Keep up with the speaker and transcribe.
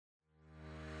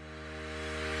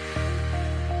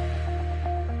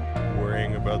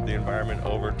caring about the environment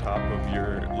over top of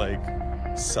your like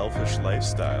selfish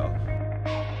lifestyle.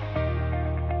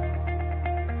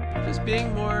 Just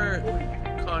being more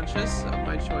conscious of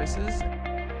my choices.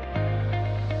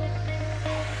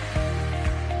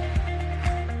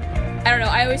 I don't know,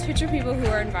 I always picture people who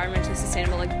are environmentally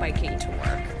sustainable like biking to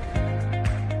work.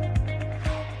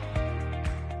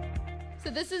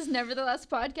 So this is Nevertheless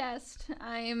Podcast.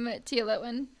 I'm Tia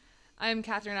Litwin. I'm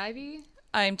Catherine Ivey.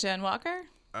 I'm Jen Walker.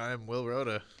 I'm Will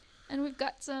Rhoda. And we've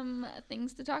got some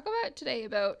things to talk about today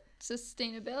about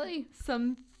sustainability.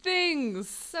 Some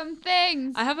things.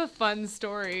 I have a fun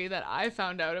story that I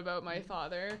found out about my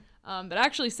father that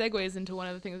actually segues into one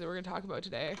of the things that we're going to talk about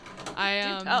today. Do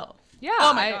tell. Yeah.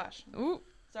 Oh my gosh. Ooh.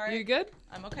 Sorry. You good?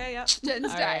 I'm okay, yep.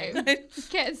 Jen's dying.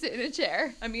 Can't sit in a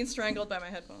chair. I'm being strangled by my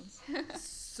headphones.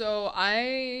 So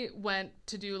I went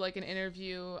to do like an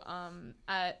interview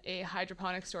at a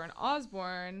hydroponics store in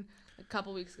Osborne a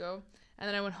couple weeks ago. And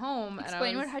then I went home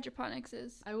Explain what hydroponics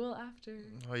is. I will after.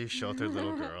 Oh, you sheltered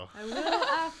little girl. I will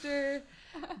after.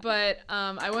 But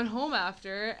I went home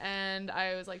after and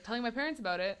I was like telling my parents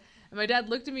about it. And my dad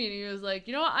looked at me and he was like,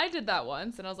 you know what, I did that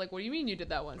once. And I was like, what do you mean you did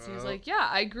that once? And he was like, yeah,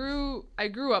 I grew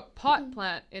a pot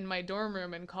plant in my dorm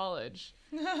room in college.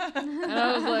 And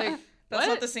I was like, That's what?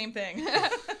 not the same thing.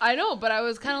 I know, but I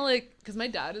was kind of like, because my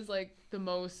dad is like the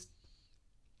most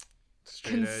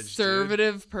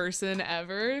conservative person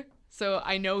ever. So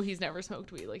I know he's never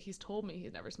smoked weed. Like, he's told me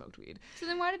he's never smoked weed. So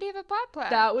then why did he have a pot plant?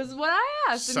 That was what I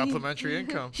asked. Supplementary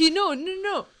income.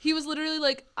 No. He was literally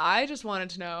like, I just wanted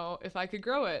to know if I could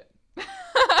grow it.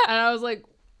 And I was like,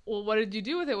 well, what did you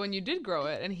do with it when you did grow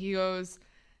it? And he goes,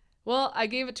 well, I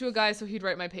gave it to a guy so he'd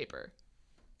write my paper.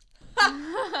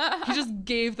 He just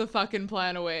gave the fucking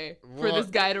plan away for this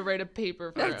guy to write a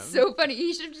paper for him. That's so funny.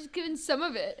 He should have just given some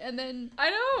of it and then I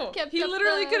know. He up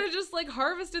literally the- could have just like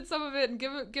harvested some of it and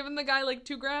given the guy like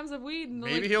 2 grams of weed. And,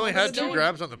 Maybe like, he only told had him 2 to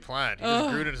grams on the plant. He just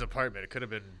grew it in his apartment. It could have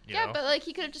been, you know. but like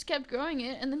he could have just kept growing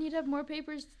it and then he'd have more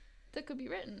papers that could be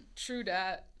written. True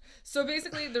dat. So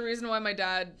basically the reason why my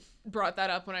dad brought that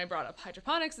up when I brought up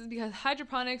hydroponics is because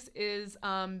hydroponics is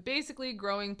basically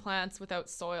growing plants without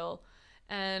soil.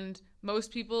 And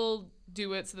most people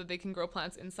do it so that they can grow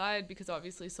plants inside because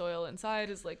obviously soil inside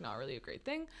is like not really a great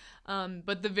thing.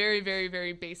 But the very, very,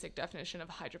 very basic definition of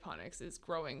hydroponics is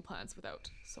growing plants without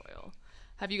soil.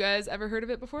 Have you guys ever heard of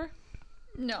it before?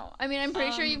 No. I mean, I'm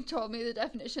pretty sure you've told me the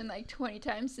definition like 20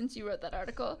 times since you wrote that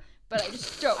article, but I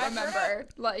just don't remember.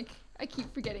 Like, I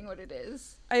keep forgetting what it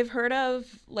is. I've heard of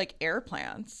like air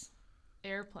plants.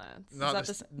 Air plants. Not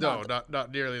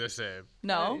nearly the same.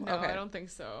 No? No, Okay. I don't think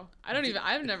so.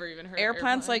 I've never even heard Air of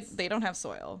plants, like, they don't have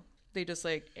soil. They just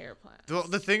like air plants.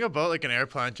 The thing about like an air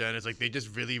plant, Jen, is like they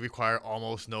just really require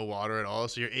almost no water at all,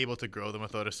 so you're able to grow them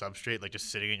without a substrate, like just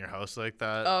sitting in your house like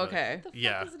that. Oh, okay.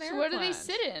 Yeah. So what do they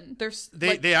sit in?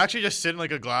 They actually just sit in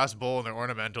like a glass bowl and they're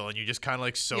ornamental, and you just kind of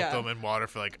like soak them in water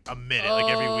for like a minute,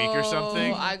 like every week or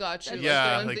something. Oh, I got you. Yeah, Like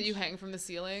the ones like- that you hang from the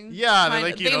ceiling. Yeah, they're Kinda.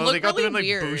 like, They know, look they got them in like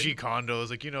really weird. bougie condos,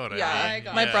 like, you know what I yeah.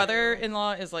 mean. My Yeah.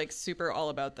 brother-in-law is like super all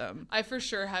about them. I for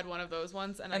sure had one of those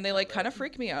ones, and They like kind of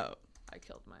freak me out. I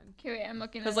killed mine. Okay, wait, I'm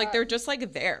looking Because at like they're just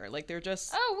like there. Like they're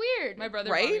just Oh, weird. My brother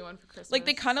Right? bought me one for Christmas. like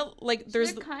they kind of like So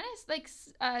there's they're kind of like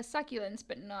succulents,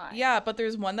 but not. yeah, but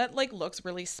there's one that like looks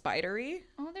really spidery.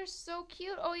 Oh, they're so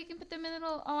cute. Oh, you can put them in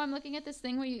little. Oh, I'm looking at this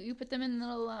thing where you put them in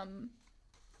little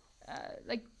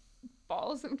like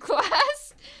balls of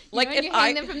glass. Like, and if you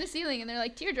hang I- them from the ceiling, and they're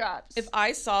like teardrops. If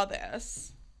I saw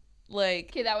this like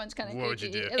Okay, that one's kind of creepy. What would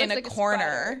you do? It in looks a like corner,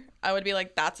 spider. I would be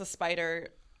like, that's a spider.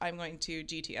 I'm going to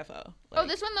GTFO. Oh,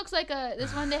 this one looks like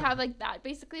this one they have like that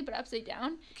basically, but upside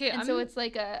down. Okay, and so it's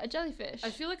like a jellyfish.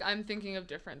 I feel like I'm thinking of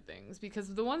different things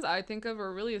because the ones I think of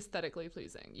are really aesthetically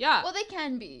pleasing. Yeah. Well, they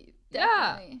can be. Yeah.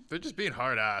 Definitely. They're just being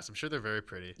hard ass. I'm sure they're very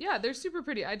pretty. Yeah, they're super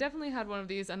pretty. I definitely had one of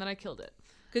these and then I killed it.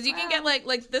 Because you can get like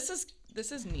this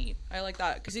is neat. I like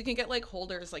that because you can get like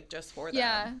holders like just for them.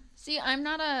 Yeah. See, I'm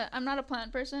not a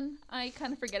plant person. I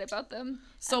kind of forget about them.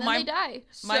 So and then they die.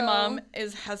 My So- mom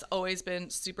has always been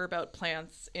super about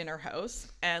plants in her house,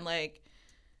 and like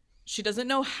she doesn't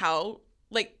know how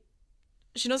like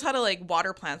she knows how to like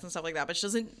water plants and stuff like that, but she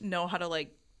doesn't know how to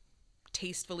like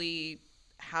tastefully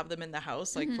have them in the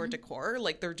house like for decor.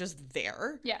 Like they're just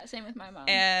there. Yeah, same with my mom.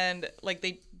 And like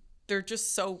they're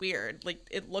just so weird. Like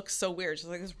it looks so weird. Just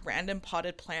like this random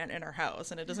potted plant in her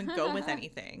house and it doesn't go with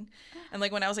anything. And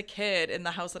like when I was a kid in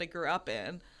the house that I grew up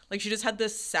in, Like she just had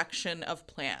this section of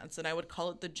plants, and I would call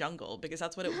it the jungle because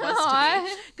that's what it was Aw. to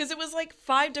me. Because it was like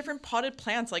 5 different potted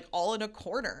plants, like all in a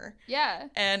corner. Yeah.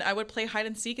 And I would play hide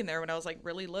and seek in there when I was like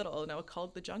really little, and I would call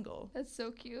it the jungle. That's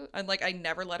so cute. And like I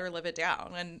never let her live it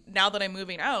down. And now that I'm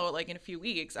moving out, like in a few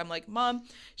weeks, I'm like, Mom,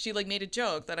 she like made a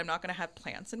joke that I'm not gonna have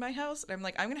plants in my house. And I'm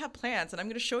like, I'm gonna have plants, and I'm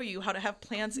gonna show you how to have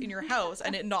plants in your house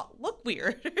and it not look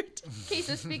weird. Okay,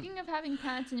 so speaking of having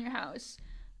plants in your house,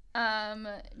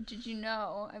 did you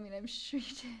know, I mean, I'm sure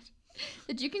you did,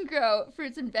 that you can grow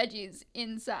fruits and veggies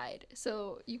inside.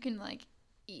 So you can like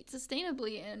eat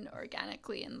sustainably and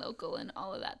organically and local and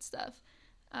all of that stuff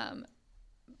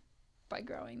by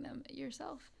growing them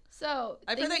yourself. So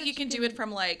I've heard things that you can do it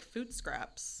from like food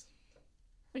scraps.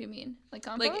 What do you mean? Like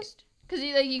compost? Because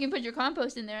you can put your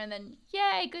compost in there and then,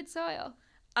 yay, good soil.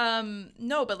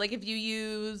 No, but like if you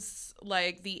use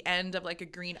like the end of like a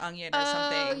green onion or Oh,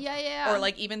 something, yeah. or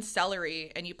like even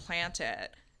celery, and you plant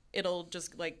it, it'll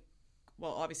just like,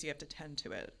 well, obviously you have to tend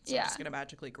to it. It's not just gonna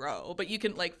magically grow. But you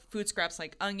can like food scraps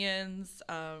like onions,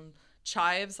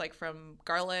 chives like from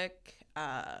garlic,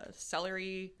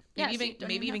 celery, Yeah, maybe so you even don't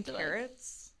maybe even even have to, like-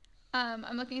 carrots.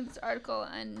 I'm looking at this article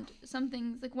and some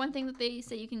things, like one thing that they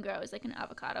say you can grow is like an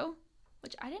avocado,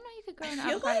 which I didn't know you could grow I an feel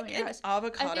avocado like in your an house.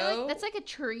 avocado. I feel like that's like a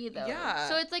tree though. Yeah.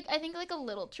 So it's like, I think like a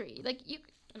little tree. Like you,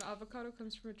 An avocado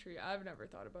comes from a tree. I've never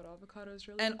thought about avocados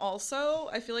really. And also,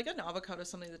 I feel like an avocado is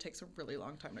something that takes a really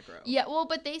long time to grow. yeah, well,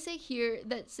 but they say here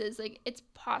that says like it's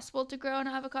possible to grow an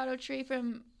avocado tree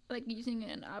from like using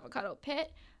an avocado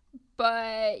pit,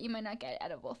 but you might not get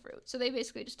edible fruit. So they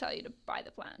basically just tell you to buy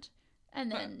the plant and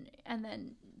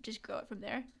then just grow it from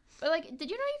there. But like, did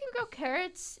you know you can grow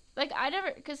carrots? Like I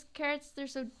never, because carrots, they're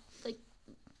so like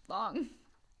long.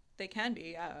 They can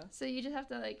be, yeah. So you just have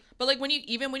to like, But like when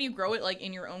you grow it like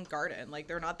in your own garden, like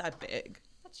they're not that big.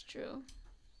 that's true.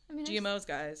 I mean, GMOs,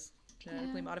 guys,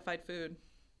 genetically Yeah. modified food.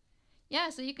 yeah,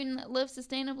 so you can live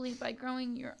sustainably by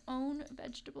growing your own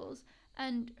vegetables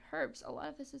and herbs. A lot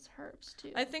of this is herbs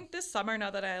too. I think this summer,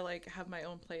 now that I like have my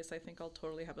own place, I think I'll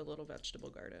totally have a little vegetable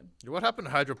garden. What happened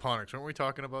to hydroponics? Weren't we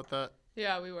talking about that?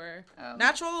 yeah, we were. Oh.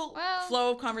 Natural Well-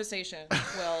 flow of conversation.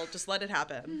 Will just let it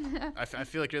happen. I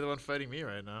feel like you're the one fighting me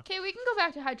right now. Okay, we can go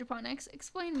back to hydroponics.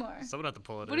 Explain more. Someone have to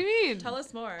pull it What in. do you mean? Tell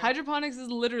us more. Hydroponics is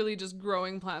literally just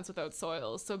growing plants without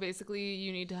soil. So basically,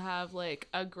 you need to have like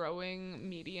a growing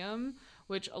medium,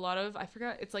 which a lot of, I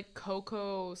forgot, it's like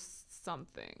cocoa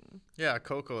something. Yeah,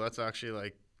 cocoa. That's actually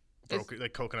like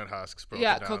like coconut husks. Broken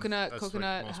Yeah, down. coconut- That's, like,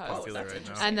 coconut most husks. popular That's right now.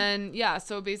 interesting. And then, yeah,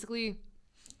 so basically,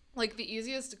 like the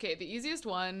easiest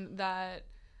one that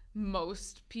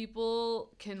most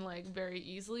people can like very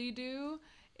easily do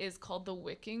is called the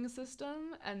wicking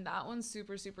system. And that one's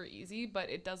super, super easy, but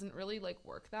it doesn't really like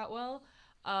work that well.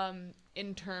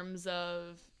 In terms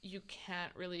of you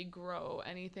can't really grow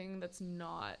anything that's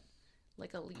not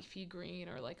like a leafy green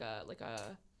or like a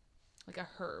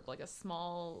herb, like a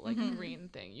small like green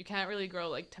thing. You can't really grow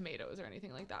like tomatoes or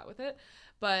anything like that with it.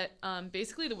 But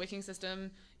basically the wicking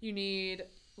system, you need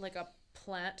like a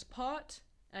plant pot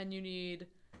and you need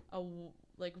a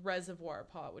like reservoir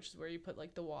pot, which is where you put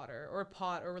like the water, or a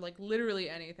pot, or like literally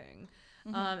anything.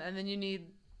 And then you need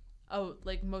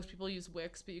like most people use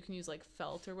wicks, but you can use like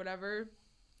felt or whatever.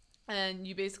 And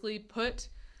you basically put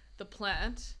the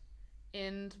plant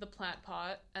into the plant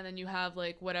pot, and then you have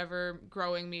like whatever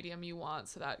growing medium you want.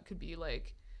 So that could be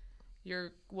like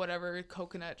your whatever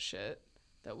coconut shit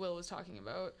that Will was talking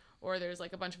about, or there's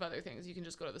like a bunch of other things. You can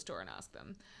just go to the store and ask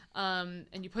them.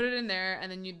 And you put it in there, and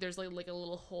then there's like a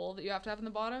little hole that you have to have in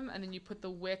the bottom, and then you put the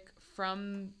wick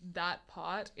from that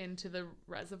pot into the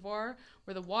reservoir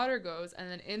where the water goes, and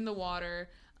then in the water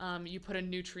you put a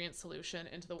nutrient solution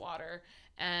into the water,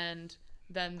 and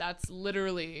then that's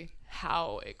literally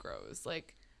how it grows.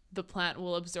 Like the plant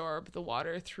will absorb the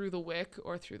water through the wick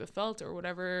or through the felt or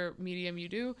whatever medium you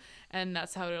do, and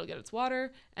that's how it'll get its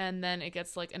water, and then it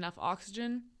gets like enough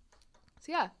oxygen.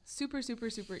 So yeah, super, super,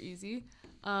 super easy.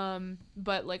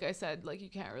 But like I said, like you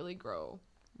can't really grow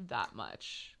that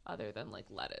much other than like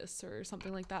lettuce or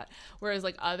something like that. Whereas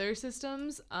like other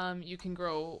systems, you can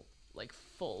grow like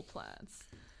full plants.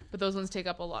 But those ones take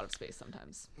up a lot of space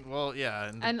sometimes. Well, yeah,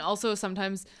 And also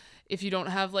sometimes if you don't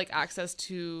have like access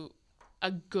to a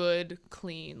good,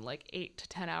 clean, like 8 to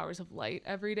 10 hours of light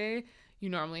every day, you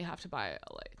normally have to buy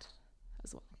a light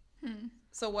as well.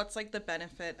 So what's like the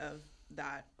benefit of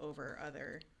that over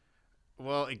other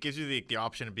Well, it gives you the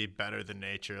option to be better than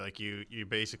nature. Like you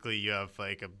basically you have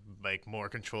like more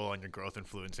control on your growth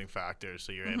influencing factors,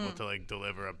 so you're able to like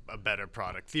deliver a better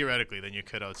product theoretically than you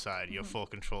could outside. You have full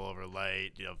control over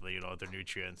light, you have the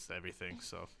nutrients, everything.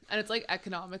 So And it's like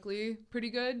economically pretty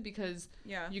good because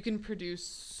Yeah. you can produce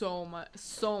so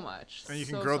much. and you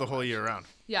can so grow the whole much. year round.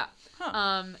 Yeah.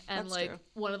 And That's like true.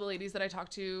 one of the ladies that I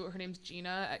talked to, her name's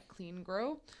Gina at Clean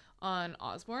Grow on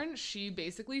Osborne. She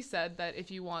basically said that if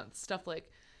you want stuff like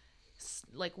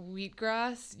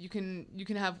wheatgrass, you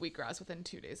can have wheatgrass within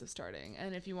 2 days of starting.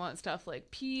 And if you want stuff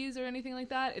like peas or anything like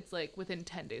that, it's like within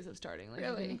 10 days of starting. Like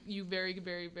Really? you very,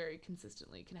 very, very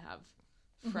consistently can have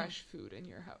fresh food in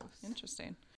your house.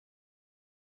 Interesting.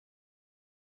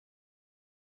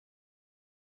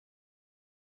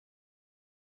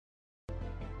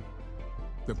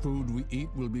 The food we eat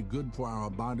will be good for our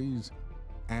bodies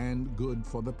and good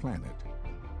for the planet.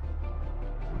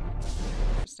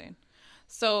 Interesting.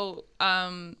 So,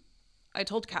 I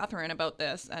told Catherine about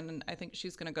this, and I think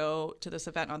she's going to go to this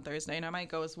event on Thursday, and I might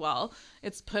go as well.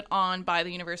 It's put on by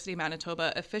the University of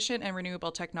Manitoba Efficient and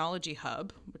Renewable Technology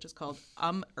Hub, which is called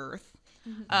Earth.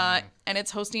 And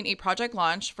it's hosting a project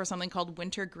launch for something called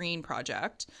Winter Green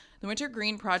Project. The Winter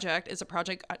Green Project is a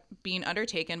project being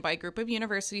undertaken by a group of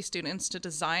university students to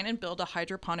design and build a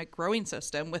hydroponic growing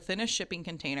system within a shipping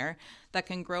container that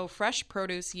can grow fresh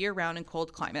produce year-round in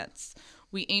cold climates.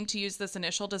 We aim to use this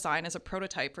initial design as a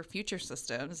prototype for future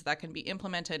systems that can be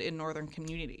implemented in northern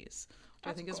communities,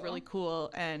 which I think is really cool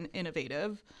and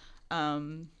innovative.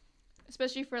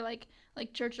 Especially for like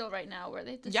Churchill right now, where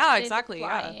they have to, Yeah, they have to exactly,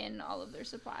 fly yeah. in all of their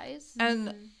supplies.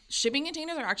 And shipping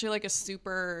containers are actually like a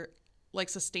super like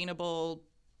sustainable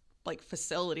like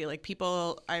facility. Like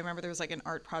people, I remember there was like an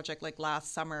art project like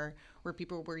last summer where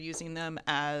people were using them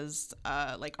as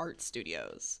like art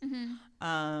studios.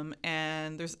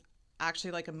 And there's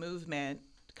actually like a movement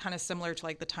kind of similar to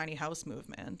like the tiny house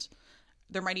movement.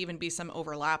 There might even be some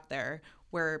overlap there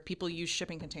where people use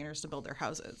shipping containers to build their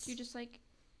houses. You just like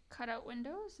cut out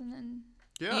windows and then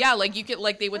Yeah, like you could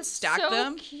like they would That's stack so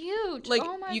them. cute. Like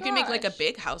Oh my you can make like a gosh.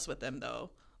 big house with them though.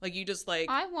 Like you just like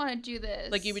I want to do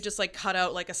this. like you would just like cut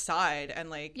out like a side and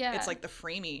like Yeah. it's like the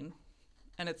framing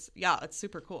and it's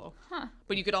super cool. Huh.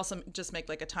 But you could also just make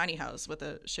like a tiny house with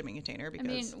a shipping container I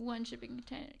because mean, one shipping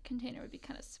container would be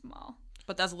kind of small.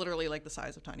 but that's literally like the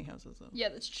size of tiny houses though. Yeah,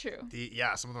 that's true.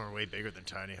 Some of them are way bigger than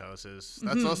tiny houses.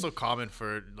 That's also common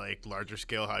for like larger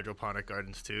scale hydroponic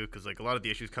gardens too, because like a lot of the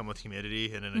issues come with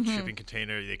humidity, and in a shipping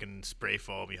container they can spray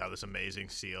foam. You have this amazing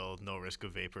seal, no risk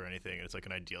of vapor or anything, and it's like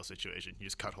an ideal situation. You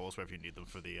just cut holes wherever you need them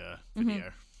for the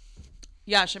air.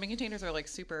 Yeah, shipping containers are like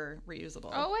super reusable.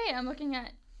 Oh wait, I'm looking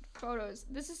at photos.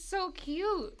 This is so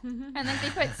cute. And like they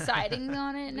put siding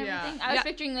on it and Yeah. everything. I was Yeah.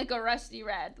 picturing like a rusty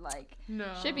red like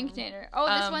No. shipping container. Oh,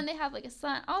 this one they have like a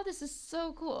sun. Oh, this is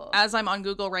so cool. As I'm on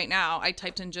Google right now, I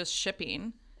typed in just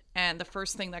shipping and the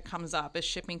first thing that comes up is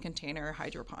shipping container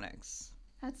hydroponics.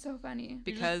 That's so funny.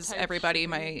 Because type everybody, shipping.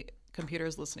 my computer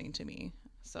is listening to me,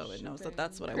 so it knows that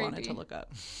that's what I wanted to Creepy. look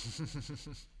up.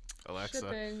 Alexa.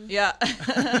 Shipping. Yeah.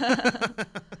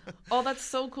 Oh, that's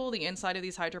so cool. The inside of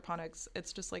these hydroponics,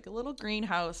 it's just like a little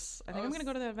greenhouse. I think I'm going to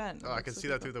go to the event. Oh, I can see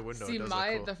that through the window. See, it does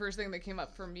look cool. the first thing that came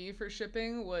up for me for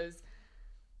shipping was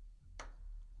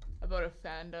about a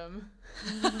fandom.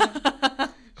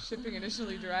 Shipping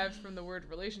initially derived from the word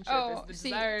relationship Oh, is the see-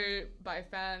 desire by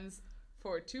fans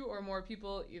for two or more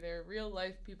people, either real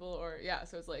life people or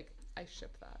so it's like I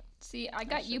ship that. See, I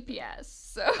got UPS,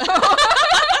 so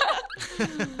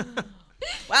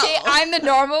Wow. okay, I'm the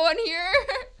normal one here.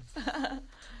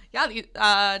 Yeah,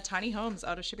 the tiny homes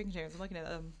out of shipping containers. I'm looking at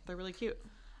them. They're really cute.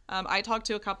 I talked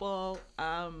to a couple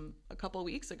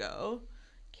weeks ago,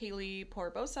 Kaylee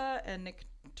Porbosa and Nick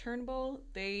Turnbull.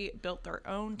 They built their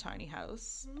own tiny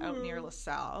house out near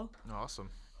LaSalle. Awesome.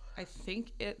 I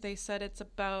think they said it's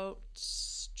about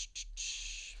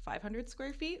 500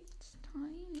 square feet.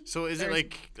 Tiny. So is it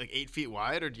like 8 feet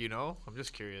wide, or do you know? I'm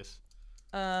just curious.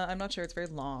 I'm not sure. It's very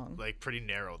long. Like pretty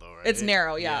narrow though, right? It's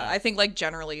narrow, yeah. I think like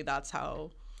generally that's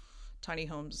how tiny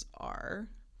homes are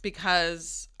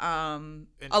because a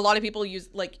lot of people use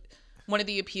like one of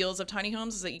the appeals of tiny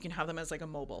homes is that you can have them as like a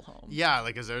mobile home. Yeah,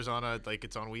 like is theirs on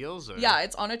it's on wheels? Or? Yeah,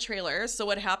 it's on a trailer. So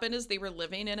what happened is they were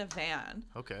living in a van,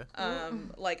 Okay.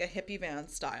 like a hippie van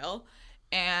style,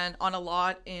 and on a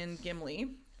lot in Gimli.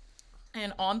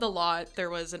 And on the lot there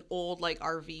was an old like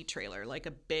RV trailer, like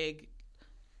a big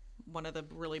one of the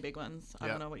really big ones. I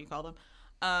Yeah. don't know what you call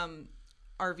them.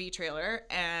 RV trailer,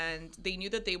 and they knew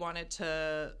that they wanted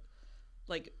to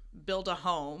like build a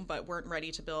home but weren't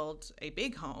ready to build a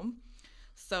big home.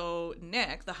 So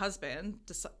Nick, the husband,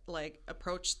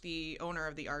 approached the owner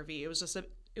of the RV. It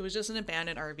was just an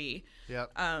abandoned RV.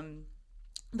 Yep.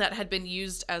 That had been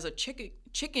used as a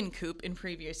chicken coop in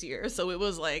previous years. So it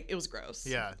was gross.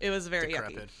 Yeah. It was very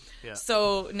Decrepit. yucky. Yeah.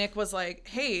 So Nick was like,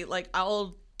 hey, like,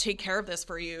 I'll take care of this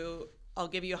for you. I'll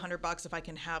give you $100 if I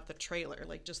can have the trailer,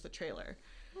 like just the trailer.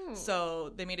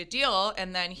 So they made a deal,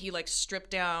 and then he like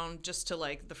stripped down just to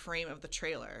like the frame of the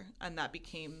trailer, and that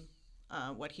became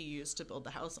what he used to build the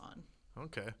house on.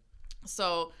 Okay.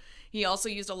 So he also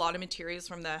used a lot of materials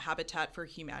from the Habitat for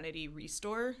Humanity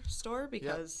Restore store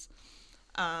because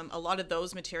a lot of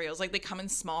those materials, like, they come in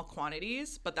small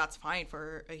quantities, but that's fine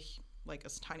for a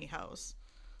tiny house.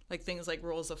 Like things like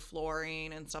rolls of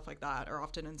flooring and stuff like that are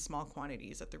often in small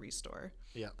quantities at the Restore.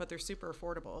 Yeah. But they're super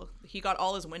affordable. He got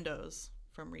all his windows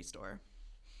from Restore.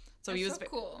 So he was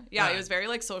cool. Yeah, he was very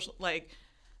like social, like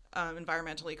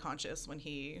environmentally conscious when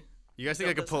he. You guys think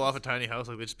I built could this pull house. off a tiny house?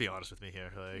 Like, just be honest with me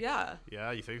here. Like, Yeah.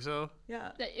 Yeah, you think so?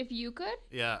 Yeah. That if you could,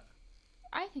 Yeah.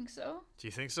 I think so. Do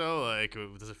you think so? Like,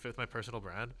 does it fit with my personal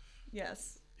brand?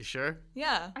 Yes. You sure?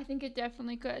 Yeah. I think it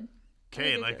definitely could.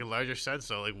 Okay, in think like a larger sense,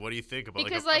 though, like, what do you think about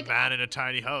Because, a like, man in a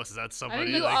tiny house? Is that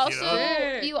somebody You like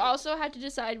also you also had to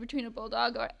decide between a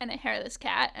bulldog and a hairless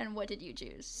cat, and what did you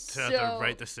choose? to have the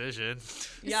right decision?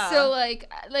 Yeah. So like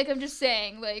I'm just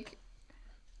saying, like,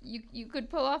 you could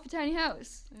pull off a tiny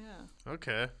house. Yeah.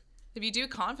 Okay. If you do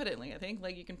confidently, I think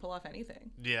like you can pull off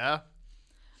anything. Yeah.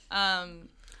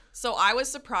 So I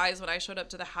was surprised when I showed up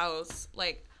to the house.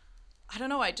 Like, I don't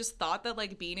know. I just thought that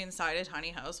like being inside a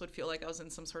tiny house would feel like I was in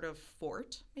some sort of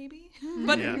fort, maybe.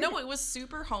 But Yeah. no, it was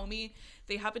super homey.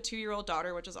 They have a 2-year-old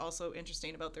daughter, which is also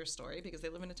interesting about their story because they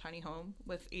live in a tiny home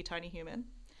with a tiny human,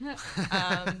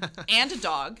 and a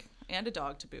dog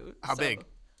to boot. How big?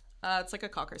 It's like a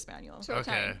Cocker Spaniel, So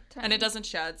Okay. tiny. and it doesn't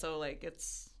shed, so like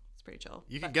it's pretty chill.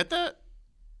 You can But get that?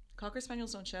 Cocker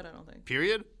Spaniels don't shed, I don't think.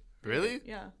 Period? Really?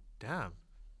 Yeah. Damn.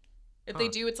 If they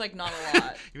do, it's like not a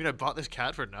lot. You mean I bought this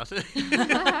cat for nothing?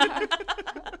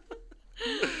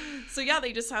 So yeah,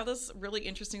 they just have this really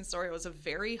interesting story. It was a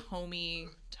very homey,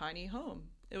 tiny home.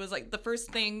 It was like the first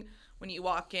thing when you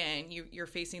walk in, you're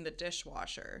facing the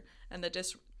dishwasher, and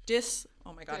the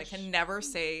oh my god, I can never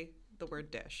say the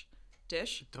word dish.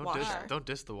 Don't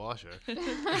diss the washer.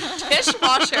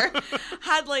 Dishwasher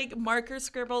had like marker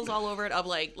scribbles all over it of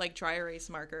like dry erase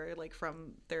marker, like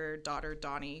from their daughter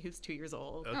Donnie, who's 2 years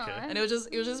old. Okay. And it was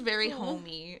just very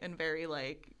homey and very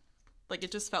like it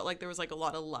just felt like there was like a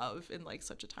lot of love in like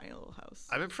such a tiny little house.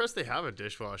 I'm impressed they have a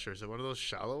dishwasher. Is it one of those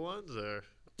shallow ones or?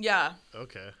 Yeah.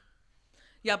 Okay.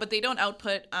 Yeah, but they don't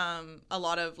output a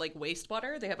lot of like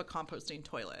wastewater. They have a composting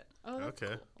toilet. Oh, that's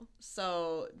Okay. cool.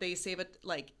 So they save it,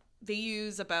 like they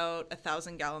use about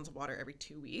 1,000 gallons of water every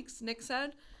 2 weeks, Nick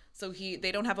said. So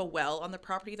they don't have a well on the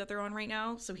property that they're on right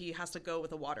now. So he has to go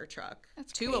with a water truck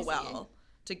to a crazy. well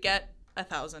to get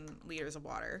 1,000 liters of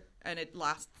water. And it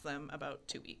lasts them about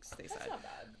 2 weeks, they said.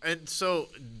 And so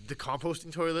the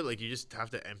composting toilet, like, you just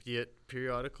have to empty it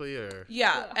periodically, or?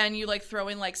 Yeah. And you like throw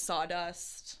in like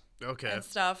sawdust Okay. and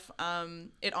stuff.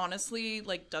 It honestly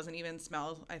like doesn't even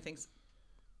smell. I think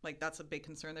like that's a big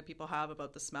concern that people have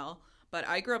about the smell. But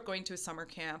I grew up going to a summer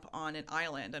camp on an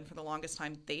island, and for the longest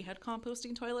time they had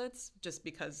composting toilets just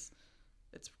because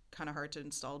it's kind of hard to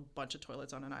install a bunch of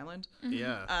toilets on an island.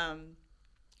 Yeah.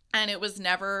 And it was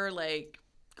never like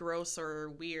gross or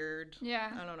weird.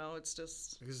 Yeah. I don't know. It's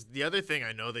just Because the other thing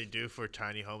I know they do for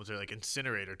tiny homes are like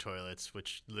incinerator toilets,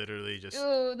 which literally just.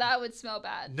 Ooh, that would smell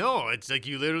bad. No, it's like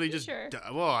you literally You just. sure?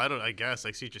 Well, I guess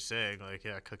I see what you're saying. Like,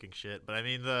 yeah, cooking shit. But I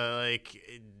mean,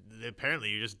 apparently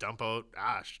you just dump out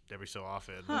ash every so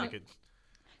often. Like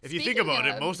if you think Speaking about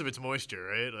it, of- most of it's moisture,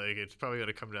 right? Like, it's probably going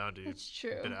to come down to That's a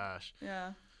true. bit of ash.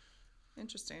 yeah,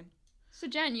 interesting. So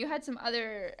Jen, you had some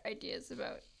other ideas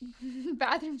about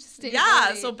bathroom sustainability.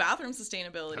 Yeah. So bathroom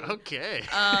sustainability. Okay.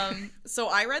 So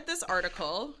I read this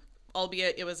article,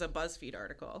 albeit it was a BuzzFeed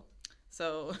article.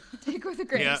 So take with a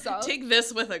grain Yeah. of salt. take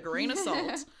this with a grain of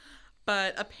salt.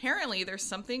 But apparently there's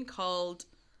something called,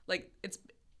 like, it's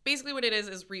basically what it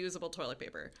is reusable toilet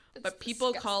paper. But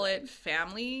people call it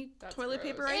family toilet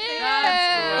paper, I think.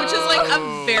 Ew. Which is like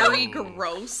a very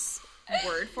gross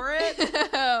word for it.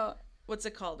 No. What's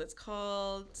it called? It's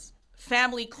called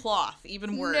family cloth.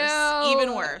 Even worse. No.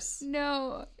 Even worse.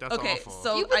 No. That's Okay, awful.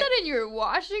 so You put that in your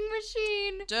washing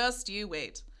machine? just you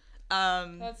wait.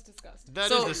 That's disgusting.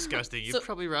 That is so- disgusting. You'd so-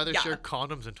 probably rather yeah. share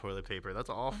condoms and toilet paper. That's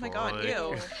awful. Oh my god, Like-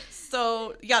 ew.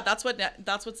 So yeah, that's what's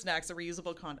next, a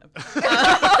reusable condom.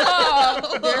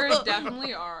 There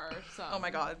definitely are some. Oh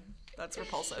my god, that's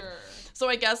repulsive. Sure. So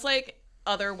I guess like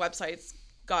other websites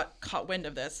got caught wind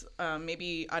of this.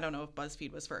 Maybe, I don't know if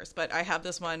BuzzFeed was first, but I have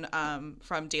this one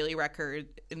from Daily Record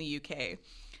in the UK.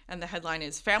 And the headline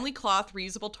is, Family Cloth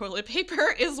Reusable Toilet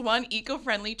Paper is one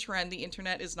eco-friendly trend the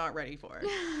internet is not ready for.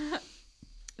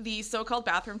 The so-called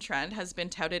bathroom trend has been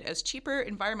touted as cheaper,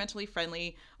 environmentally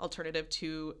friendly alternative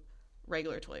to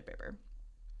regular toilet paper.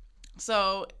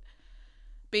 So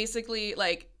basically,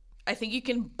 like, I think you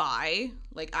can buy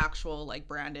like actual like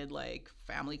branded like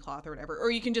family cloth or whatever, or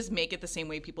you can just make it the same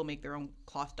way people make their own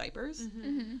cloth diapers.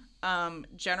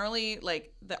 Generally,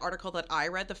 like the article that I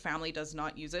read, the family does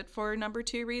not use it for number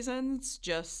 2 reasons,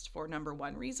 just for number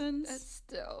 1 reasons. That's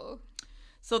still.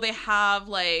 So they have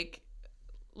like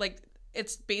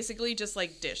it's basically just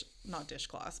like not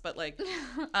dishcloths, but like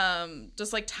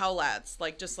just like towelettes,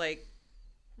 like just like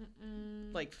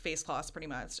face cloths pretty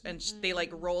much, and they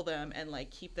like roll them and like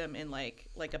keep them in like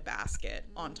a basket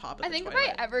on top of I the think toilet.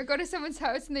 if I ever go to someone's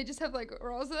house and they just have like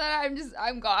rolls of that,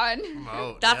 I'm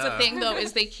gone. That's the thing though,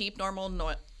 is they keep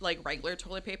like regular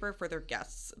toilet paper for their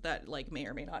guests that like may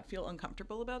or may not feel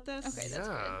uncomfortable about this. Okay, that's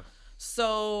good.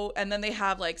 So, and then they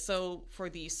have like, so for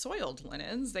the soiled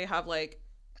linens, they have like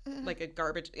a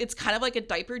garbage, it's kind of like a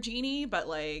diaper genie, but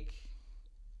like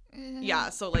yeah,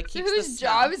 so like So keeps whose the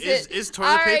job is it? Is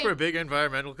toilet paper a big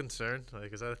environmental concern?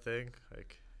 Like, is that a thing?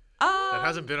 Like, that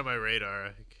hasn't been on my radar.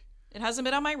 Like, it hasn't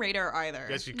been on my radar either. I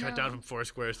guess you cut down from 4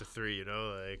 squares to 3, you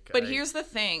know? Like, But here's the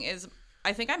thing is,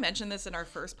 I think I mentioned this in our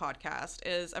first podcast,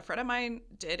 is a friend of mine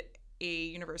did a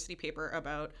university paper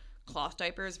about cloth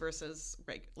diapers versus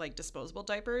like disposable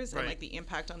diapers and like the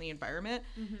impact on the environment.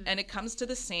 And it comes to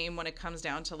the same when it comes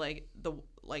down to like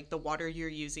the water you're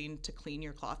using to clean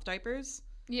your cloth diapers.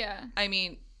 Yeah. I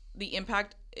mean, the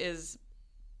impact of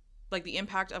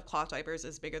cloth diapers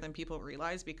is bigger than people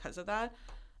realize because of that.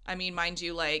 I mean, mind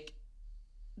you, like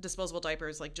disposable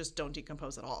diapers like just don't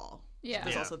decompose at all. Yeah.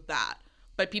 There's also that.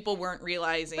 But people weren't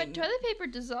realizing. But toilet paper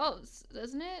dissolves,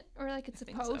 doesn't it? Or like it's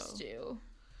supposed to.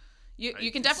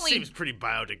 You can definitely. Seems pretty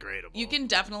biodegradable. You can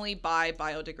definitely buy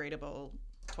biodegradable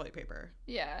toilet paper.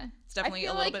 Yeah. It's definitely I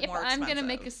feel a little like bit more expensive. if I'm gonna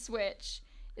make a switch,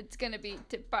 it's gonna be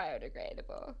to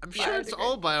biodegradable. I'm sure it's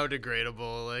all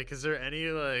biodegradable. Like, is there any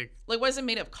like what is it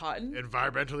made of? Cotton?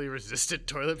 Environmentally resistant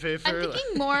toilet paper? I'm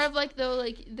thinking more of like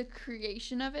the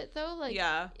creation of it though. Like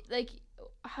like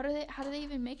how do they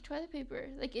even make toilet paper?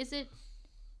 Like is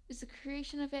the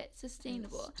creation of it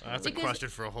sustainable? That's a question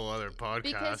for a whole other podcast.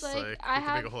 Because, like, we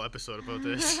can make a whole episode about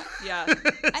this. Yeah.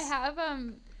 I have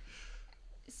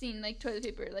seen like toilet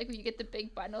paper, like where you get the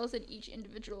big bundles and each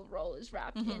individual roll is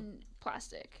wrapped in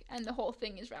plastic and the whole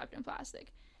thing is wrapped in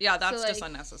plastic. Yeah, that's so, just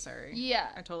like, unnecessary. Yeah.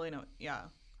 I totally know. Yeah.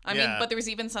 I mean, but there's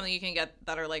even something you can get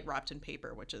that are like wrapped in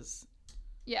paper, which is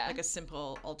like a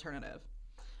simple alternative.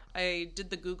 I did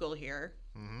the Google here,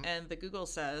 and the Google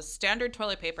says standard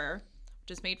toilet paper,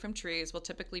 which is made from trees, will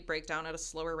typically break down at a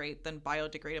slower rate than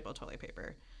biodegradable toilet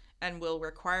paper and will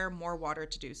require more water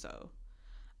to do so.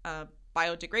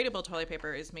 Biodegradable toilet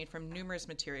paper is made from numerous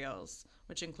materials,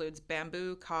 which includes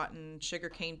bamboo, cotton,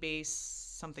 sugarcane base,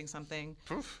 something,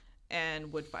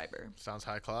 and wood fiber. Sounds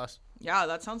high class. Yeah,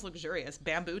 that sounds luxurious.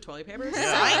 Bamboo toilet paper?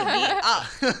 Sign me up.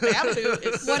 Bamboo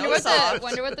is so soft.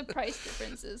 Wonder what the price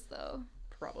difference is, though.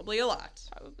 Probably a lot.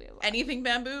 Anything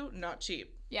bamboo, not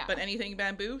cheap. Yeah. But anything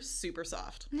bamboo, super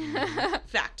soft.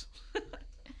 Fact.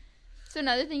 So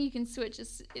another thing you can switch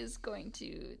is going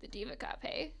to the Diva Cup,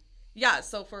 hey? Yeah,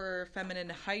 so for feminine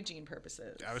hygiene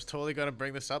purposes. I was totally going to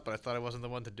bring this up, but I thought I wasn't the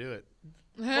one to do it.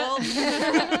 Well,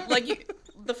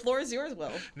 the floor is yours,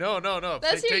 Will. No.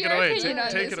 Let's take hear it your away. opinion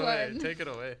on Take this it away. one. Take it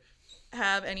away.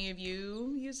 Have any of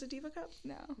you used a Diva Cup?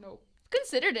 No. Nope.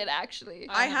 Considered it, actually.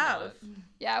 I have.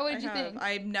 Yeah, what did you think?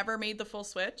 I've never made the full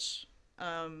switch.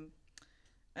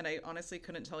 And I honestly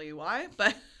couldn't tell you why,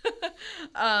 but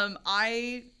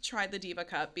I tried the Diva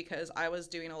Cup because I was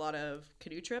doing a lot of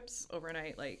canoe trips,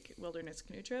 overnight, like wilderness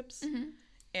canoe trips.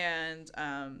 And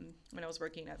when I was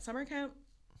working at summer camp,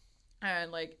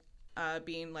 and like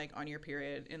being like on your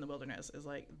period in the wilderness is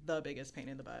like the biggest pain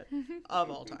in the butt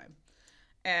of all time.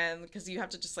 And because you have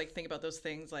to just like think about those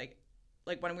things, like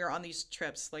when we were on these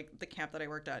trips, like the camp that I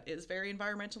worked at is very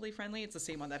environmentally friendly. It's the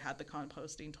same one that had the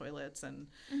composting toilets, and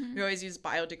we always use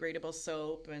biodegradable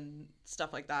soap and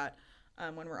stuff like that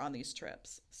when we're on these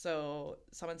trips. So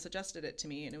someone suggested it to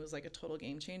me, and it was like a total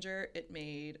game changer. It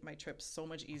made my trips so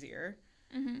much easier.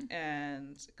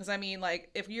 And because I mean,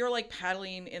 like if you're like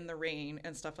paddling in the rain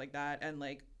and stuff like that, and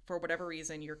like for whatever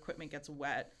reason your equipment gets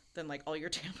wet, then like all your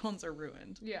tampons are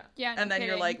ruined. Yeah. And then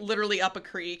you're like literally up a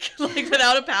creek, like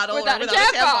without a paddle Without or a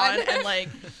without a tampon. tampon, and like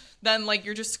then like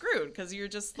you're just screwed because you're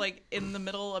just like in the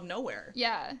middle of nowhere.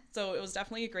 Yeah. So it was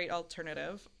definitely a great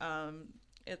alternative.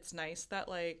 it's nice that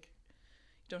like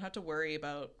you don't have to worry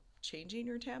about changing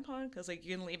your tampon because like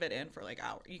you can leave it in for like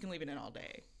hours. You can leave it in all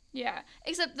day. Yeah,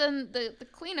 except then the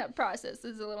cleanup process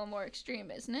is a little more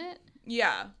extreme, isn't it?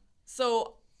 Yeah.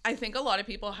 So I think a lot of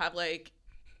people have like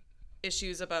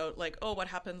issues about like, oh, what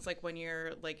happens like when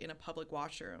you're like in a public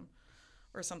washroom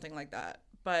or something like that.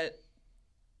 But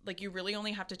like you really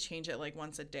only have to change it like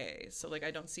once a day. So like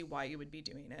I don't see why you would be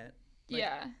doing it. Like,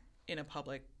 yeah. In a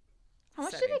public How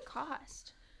much setting. do they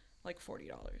cost? Like $40.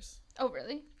 Oh,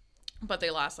 really? But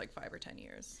they last like 5 or 10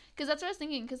 years. Because that's what I was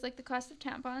thinking. Because like the cost of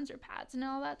tampons or pads and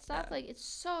all that stuff, Yeah. like it's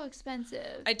so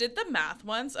expensive. I did the math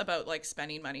once about like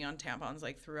spending money on tampons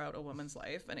like throughout a woman's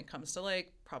life, and it comes to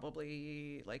like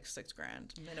probably like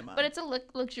 $6,000 minimum. But it's a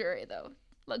luxury though.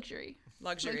 Luxury.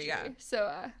 yeah.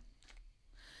 So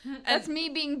that's me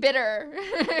being bitter.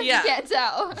 Yeah. You can't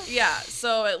tell. Yeah,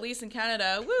 so at least in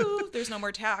Canada, woo, there's no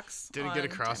more tax. Didn't get on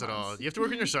across at all. tampons. You have to work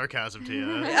on your sarcasm, Tia.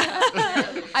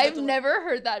 I've never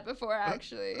heard that before,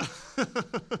 actually.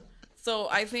 So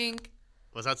I think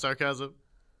Was that sarcasm?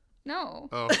 No.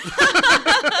 Oh.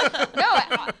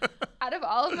 No, out of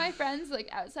all of my friends, like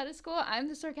outside of school, I'm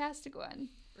the sarcastic one.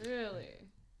 Really?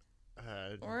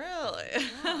 really.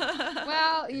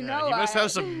 Well, you know you must what?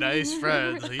 have some nice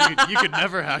friends. You could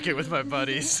never hack it with my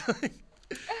buddies.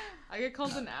 I get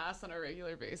called an ass on a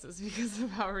regular basis because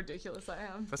of how ridiculous I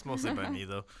am. That's mostly by me,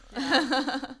 though.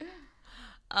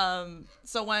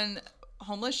 So when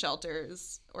homeless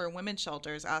shelters or women's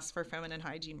shelters ask for feminine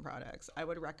hygiene products, I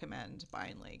would recommend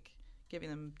giving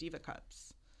them Diva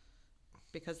cups,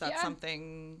 because that's Yeah.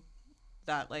 something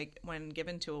that like when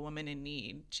given to a woman in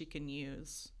need, she can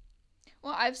use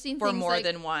Well, I've seen for things more like,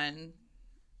 than one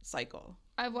cycle.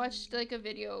 I've watched like a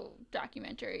video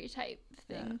documentary type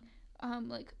thing,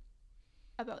 like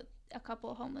about a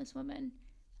couple homeless women,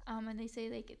 and they say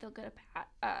like they'll get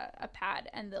a pad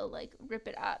and they'll like rip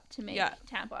it up to make Yeah.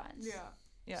 tampons,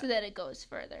 Yeah. so that it goes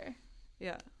further.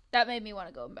 Yeah. That made me want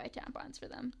to go and buy tampons for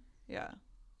them, Yeah.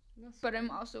 but I'm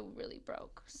also really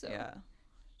broke, so Yeah.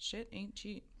 Shit ain't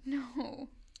cheap. no.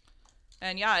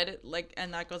 And yeah,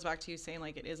 and that goes back to you saying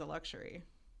like it is a luxury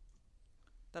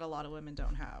that a lot of women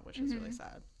don't have, which is really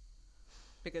sad.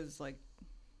 Because like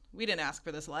we didn't ask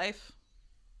for this life.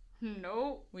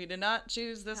 No. We did not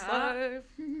choose this Huh? life.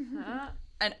 Huh?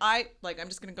 And I'm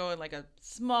just going to go in like a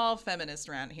small feminist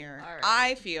rant here. All right.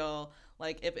 I feel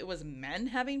like if it was men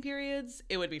having periods,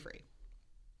 it would be free.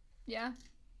 Yeah.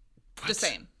 Just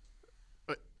saying.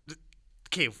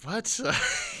 Okay, what?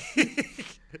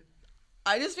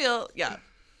 I just feel, yeah.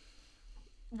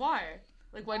 Why?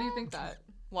 Like, why do you think that?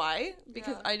 Why?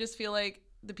 Because Yeah. I just feel like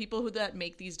the people that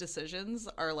make these decisions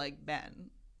are like men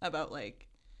about like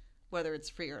whether it's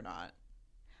free or not.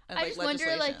 And, I just wonder,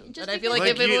 like, legislation. just And I feel like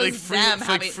because- if it was free, them like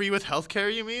having, free with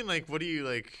healthcare, you mean? Like, what do you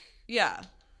like? yeah,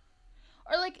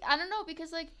 Or like I don't know,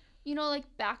 because like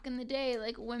like back in the day,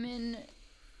 like women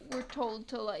were told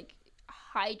to like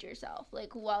hide yourself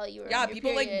like while you were yeah, on your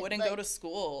people period. like wouldn't go to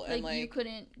school and you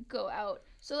couldn't go out.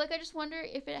 So like I just wonder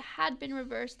if it had been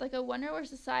reversed, like I wonder where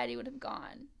society would have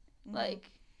gone. Like,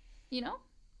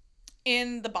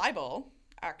 in the Bible,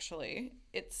 actually,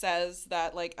 it says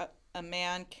that like a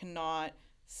man cannot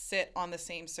sit on the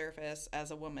same surface as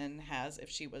a woman has if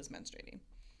she was menstruating.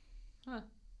 Huh.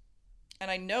 And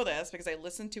I know this because I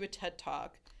listened to a TED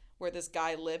Talk where this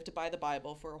guy lived by the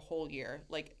Bible for a whole year,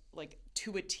 like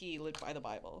to a T lived by the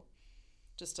Bible.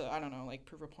 Just to, I don't know, like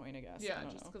prove a point, I guess. Yeah, I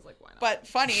don't just know. because, like, why not? But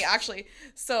funny, actually.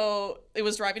 So it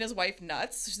was driving his wife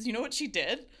nuts. You know what she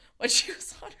did? When she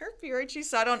was on her period, she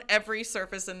sat on every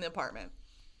surface in the apartment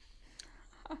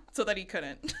so that he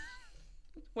couldn't.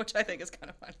 Which I think is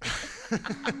kind of funny.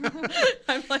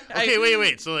 I'm like, Okay,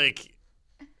 wait. So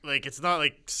like it's not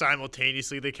like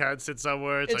simultaneously they can't sit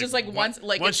somewhere. It's just like once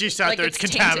once she sat there, it's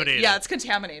tainted. contaminated. Yeah, it's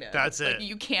contaminated. That's like, it.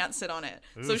 You can't sit on it.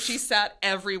 So Oof. she sat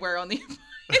everywhere on the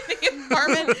in the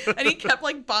apartment, and he kept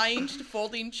like buying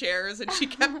folding chairs, and she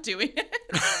kept doing it.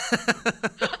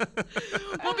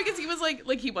 Well, because he was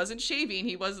like he wasn't shaving,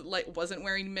 he wasn't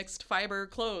wearing mixed fiber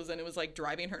clothes, and it was like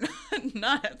driving her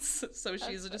nuts. So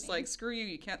she's just like, screw you,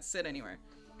 you can't sit anywhere.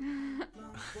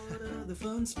 The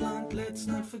fun spot, let's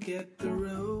not forget the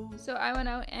road. So I went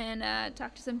out and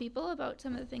talked to some people about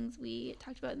some of the things we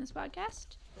talked about in this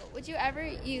podcast. Would you ever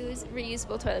use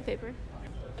reusable toilet paper?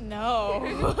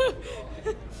 No.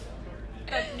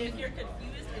 If you're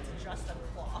confused, it's just a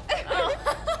cloth.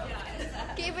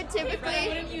 Okay, but I typically,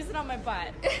 wouldn't use it on my butt.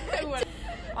 I would.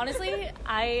 Honestly,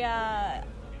 I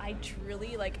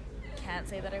truly can't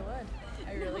say that I would.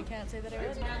 I really can't say that I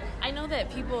would. I know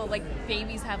that people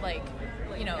babies have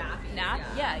nap.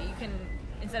 Yeah, you can,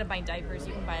 instead of buying diapers,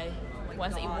 you can buy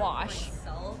ones that you wash.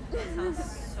 hell. That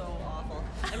sounds so awful.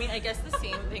 I mean, I guess the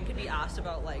same thing could be asked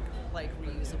about like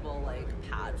reusable like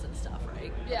pads and stuff,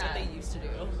 right? That's Yeah. what they used to do,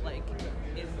 like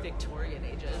in Victorian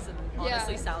ages, and Yeah.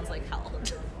 honestly sounds like hell.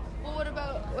 Well,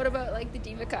 what about like the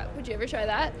Diva Cup? Would you ever try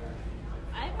that?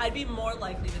 I'd be more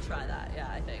likely to try that. Yeah,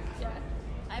 I think. Yeah.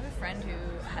 I have a friend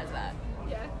who has that.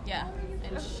 Yeah. Yeah,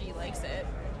 and she likes it.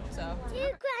 So Do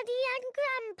Granny and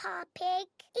Grandpa Pig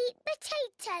eat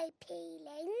potato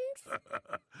peelings?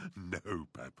 No,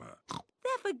 Peppa.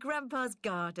 They're for Grandpa's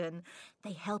garden.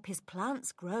 They help his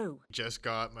plants grow. Just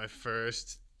got my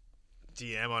first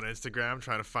DM on Instagram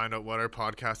trying to find out what our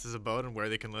podcast is about and where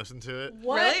they can listen to it.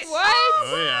 What? What?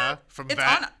 Oh yeah, from It's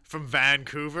on- from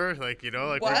Vancouver, like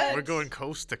like What? we're going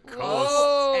coast to coast.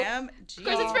 Whoa. OMG. Of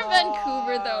course, it's from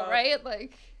Vancouver, though, right?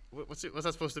 Like, What's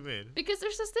that supposed to mean? because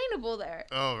they're sustainable there.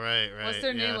 Oh right. What's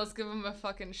their name? yeah. Let's give them a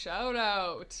fucking shout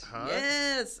out. Huh?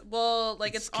 Yes. Well,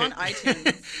 like it's on Ka-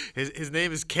 iTunes. his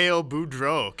name is Kale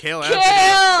Boudreau. Kale Kale!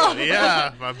 Anthony.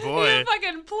 Yeah, my boy. You're a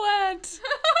fucking plant.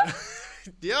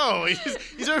 Yo,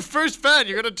 he's our first fan.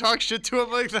 You're gonna talk shit to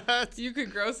him like that? You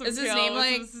could grow some Is his kale name,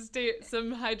 with like-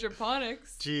 some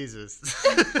hydroponics. Jesus.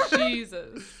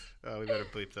 Jesus. Oh, we better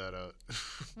bleep that out.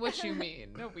 What you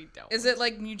mean? No, we don't. Is it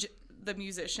like the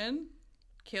musician?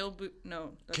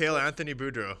 No. that's Kale what- Anthony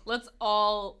Boudreau. Let's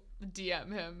all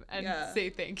DM him and Yeah. say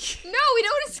thank you. No, we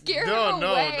don't want to scare him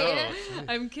away.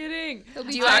 I'm kidding. He'll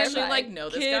be Do you actually terrified. like know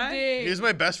this guy? Kidding. He was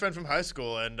my best friend from high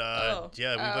school, and yeah,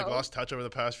 we've like Oh. lost touch over the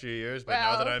past few years. But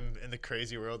now that Wow. I'm in the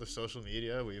crazy world of social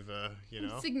media, we've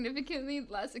I'm significantly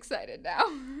less excited now.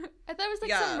 I thought it was like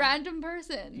Yeah. some random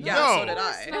person. Yeah, No. so did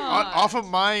I. not. off of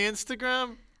my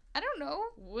Instagram, I don't know.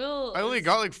 Will. I only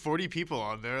got like 40 people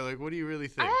on there. Like, what do you really I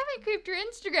think? haven't creeped your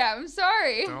Instagram. I'm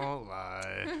sorry. Don't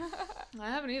lie. I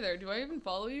haven't either. Do I even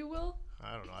follow you, Will?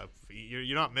 I don't know.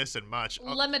 You're not missing much.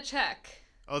 Let me check.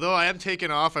 Although I am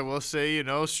taking off, I will say,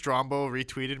 Strombo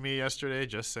retweeted me yesterday.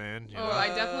 Just saying. You Oh, know. I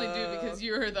definitely do because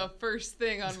you were the first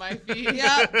thing on my feed.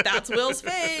 Yeah, that's Will's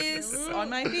face on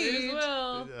my There's feed.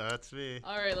 Will. That's me.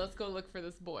 All right, let's go look for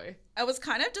this boy. I was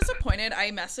kind of disappointed.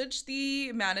 I messaged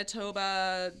the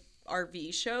Manitoba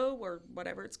RV show or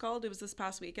whatever it's called. It was this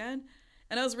past weekend.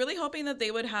 And I was really hoping that they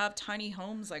would have tiny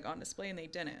homes like on display, and they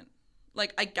didn't.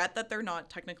 Like, I get that they're not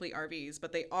technically RVs,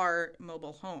 but they are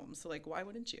mobile homes. So like, why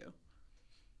wouldn't you?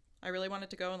 I really wanted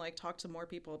to go and like talk to more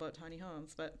people about tiny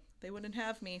homes, but they wouldn't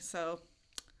have me. So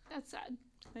That's sad.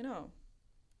 I know.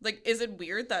 Like, is it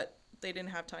weird that they didn't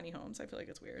have tiny homes? I feel like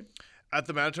it's weird. At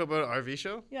the Manitoba RV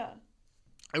show? Yeah.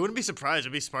 I wouldn't be surprised.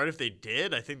 It'd be smart if they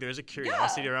did. I think there's a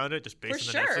curiosity around it just based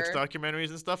for on the Netflix sure. documentaries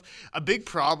and stuff. A big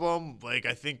problem, like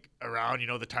I think around,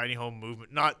 the tiny home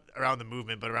movement, not around the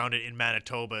movement, but around it in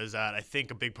Manitoba is that I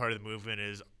think a big part of the movement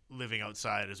is living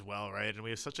outside as well, right? And we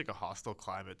have such like a hostile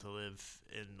climate to live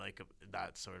in like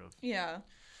that sort of. Yeah.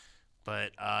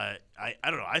 But I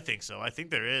don't know. I think so. I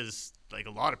think there is like a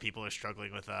lot of people are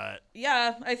struggling with that.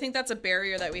 Yeah, I think that's a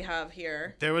barrier that we have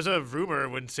here. There was a rumor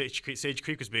when Sage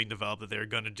Creek was being developed that they were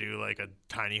going to do like a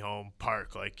tiny home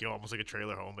park, like almost like a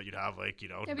trailer home, but you'd have like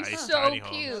That'd be nice so tiny cute.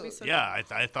 homes. That'd be so Yeah,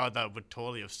 I thought that would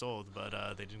totally have sold, but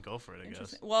they didn't go for it. I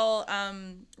guess. Well,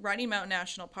 Rocky Mountain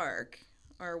National Park,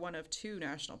 are one of two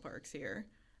national parks here,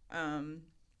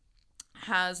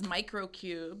 has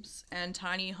microcubes and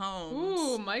tiny homes.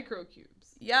 Ooh, microcubes.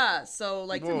 Yeah, so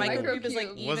like the Whoa. microcube is like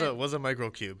even. Was a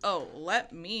microcube. Oh,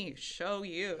 let me show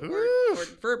you Ooh. or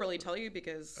verbally tell you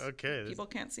because Okay, people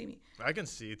can't see me. I can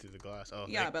see through the glass. Oh,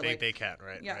 Yeah, they, but, they, like- they can't,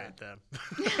 right? yeah. Right, them.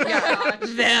 Yeah,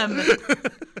 them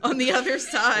on the other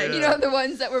side. You know, the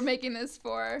ones that we're making this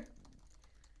for.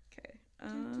 Okay.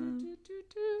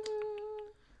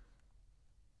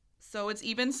 So it's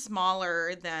even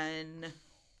smaller than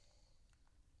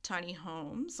tiny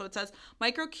homes. So it says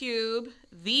microcube,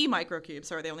 the microcube,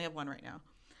 sorry, they only have one right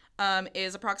now,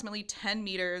 is approximately 10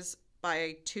 meters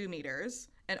by 2 meters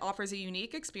and offers a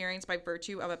unique experience by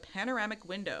virtue of a panoramic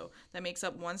window that makes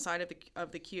up one side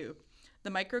of the cube. The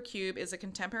microcube is a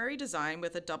contemporary design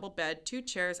with a double bed, 2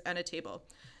 chairs, and a table.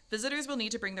 Visitors will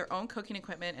need to bring their own cooking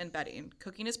equipment and bedding.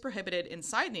 Cooking is prohibited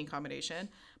inside the accommodation.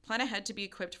 Plan ahead to be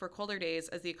equipped for colder days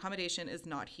as the accommodation is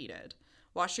not heated.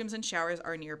 Washrooms and showers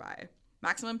are nearby.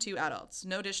 Maximum 2 adults.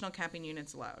 No additional camping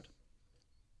units allowed.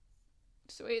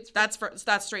 Sweet. That's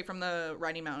straight from the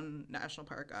Rocky Mountain National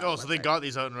Park. Oh, so they website. got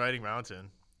these out in Riding Mountain.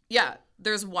 Yeah,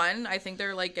 there's one. I think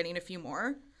they're like getting a few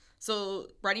more. So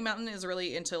Rocky Mountain is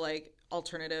really into like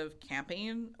alternative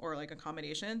camping or like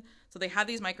accommodation. So they have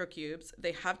these microcubes,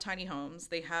 they have tiny homes,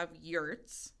 they have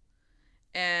yurts,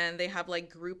 and they have like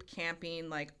group camping,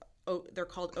 like they're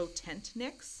called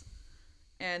O-Tent-Nicks.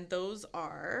 And those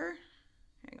are,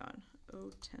 hang on,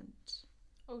 O-Tent.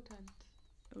 O-Tent.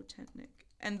 Otentnik.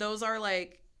 And those are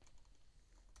like,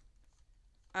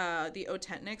 the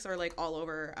Otentniks are like all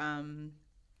over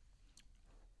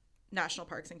national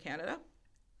parks in Canada.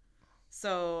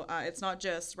 So it's not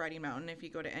just Riding Mountain. If you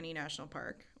go to any national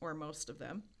park, or most of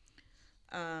them,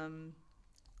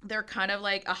 they're kind of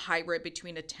like a hybrid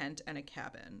between a tent and a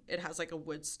cabin. It has like a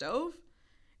wood stove,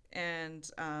 and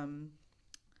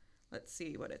let's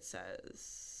see what it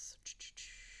says.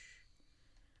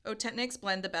 Otentniks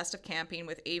blend the best of camping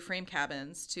with A-frame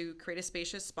cabins to create a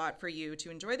spacious spot for you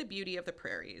to enjoy the beauty of the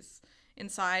prairies.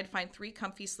 Inside, find 3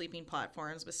 comfy sleeping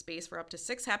platforms with space for up to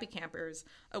 6 happy campers,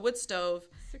 a wood stove,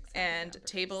 and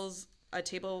a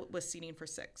table with seating for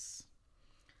 6.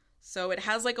 So it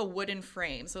has like a wooden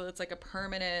frame, so it's like a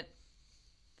permanent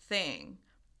thing,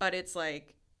 but it's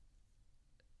like,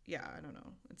 yeah, I don't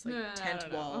know. It's like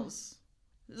tent walls.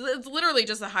 It's literally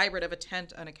just a hybrid of a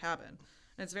tent and a cabin.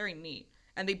 And it's very neat.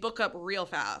 And they book up real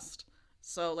fast.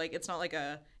 So like it's not like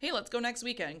a, hey, let's go next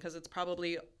weekend, because it's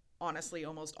probably honestly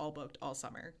almost all booked all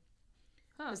summer.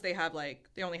 Because they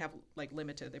only have like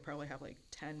limited. They probably have like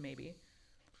 10 maybe.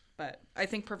 But I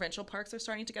think provincial parks are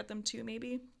starting to get them too,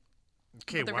 maybe.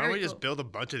 Okay, why don't we just build a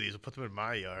bunch of these? We'll put them in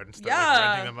my yard and start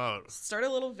renting them out. Start a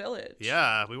little village.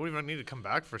 Yeah, we won't even need to come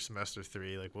back for semester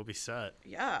 3. Like, we'll be set.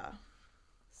 Yeah.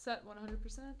 Set 100%.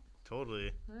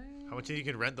 Totally. How much do you think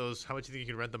you can rent those? How much do you think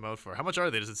you can rent them out for? How much are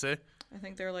they? Does it say? I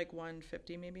think they're like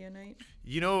 $150 maybe a night.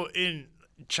 You know, in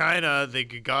China, they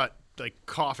got like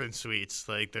coffin suites.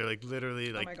 Like they're like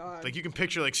literally like, oh my God. Like you can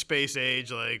picture like space age,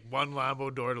 like one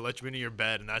Lambo door to let you into your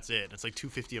bed, and that's it. And it's like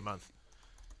 $250 a month.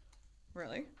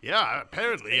 Really? Yeah,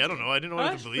 apparently. I don't know. I didn't know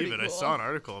whether to believe it. Cool. I saw an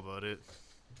article about it.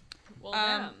 Well,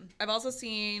 I've also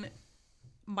seen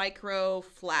micro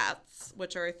flats,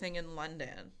 which are a thing in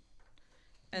London.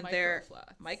 And they're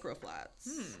micro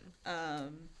flats.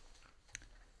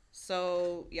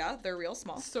 So yeah, they're real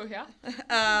small. So yeah.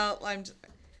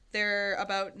 They're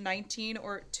about 19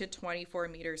 to 24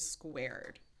 meters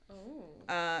squared. Oh.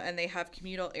 And they have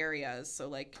communal areas, so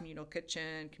like communal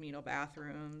kitchen, communal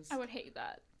bathrooms. I would hate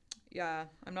that. Yeah,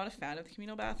 I'm not a fan of the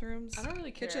communal bathrooms. I don't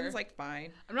really care. Kitchen's like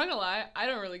fine. I'm not gonna lie, I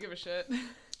don't really give a shit.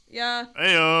 Yeah.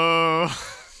 Heyo.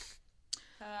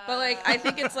 But like, I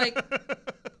think it's like,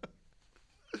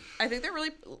 I think they're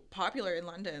really popular in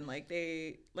London. Like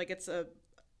it's a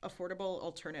affordable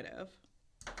alternative,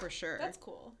 for sure. That's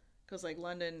cool. Because like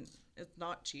London is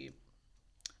not cheap.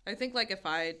 I think like if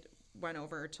I went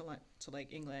over to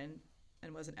like England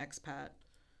and was an expat,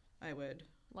 I would.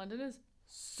 London is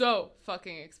so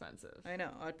fucking expensive. I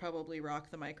know. I'd probably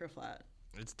rock the micro flat.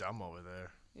 It's dumb over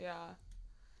there. Yeah.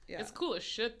 Yeah. It's cool as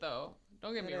shit though.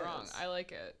 Don't get me wrong. Is. I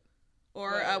like it.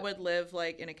 Or but... I would live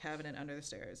like in a cabinet under the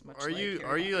stairs. Are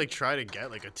you like try to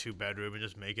get like a 2-bedroom and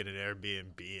just make it an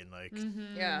Airbnb and like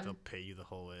they'll pay you the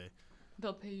whole way.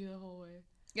 They'll pay you the whole way.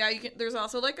 Yeah, you can. There's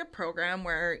also like a program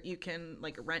where you can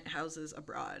like rent houses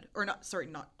abroad, or not. Sorry,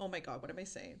 not. Oh my God, what am I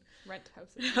saying? Rent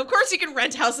houses. Of course, you can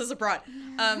rent houses abroad.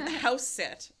 House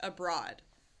sit abroad,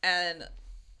 and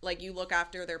like you look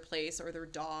after their place or their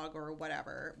dog or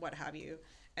whatever, what have you,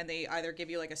 and they either give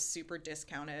you like a super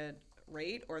discounted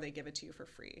rate or they give it to you for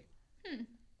free.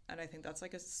 And I think that's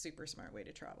like a super smart way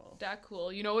to travel. That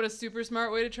cool. You know what a super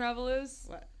smart way to travel is?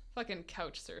 What? Fucking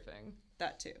couch surfing.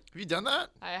 That too. Have you done that?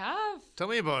 I have. Tell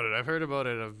me about it. I've heard about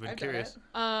it. I've been curious.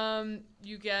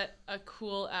 You get a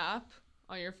cool app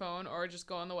on your phone or just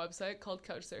go on the website called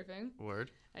Couchsurfing. Word.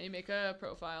 And you make a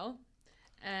profile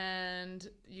and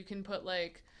you can put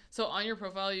like, so on your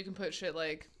profile you can put shit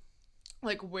like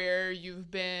where you've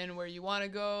been, where you want to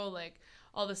go, like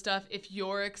all the stuff. If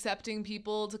you're accepting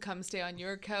people to come stay on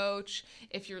your couch,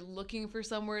 if you're looking for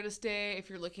somewhere to stay, if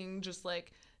you're looking just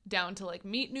like down to like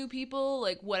meet new people,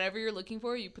 like whatever you're looking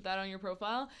for, you put that on your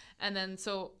profile. And then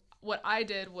so what I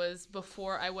did was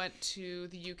before I went to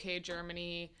the UK,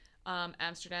 Germany,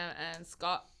 Amsterdam, and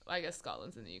I guess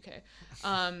Scotland's in the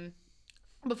UK.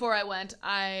 Before I went,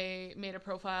 I made a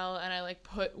profile and I like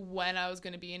put when I was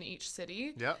going to be in each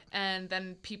city. Yep. And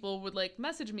then people would like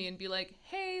message me and be like,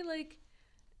 hey, like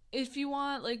if you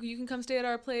want, like you can come stay at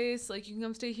our place, like you can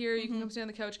come stay here, you can come stay on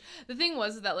the couch. The thing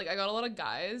was that like I got a lot of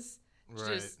guys. Right.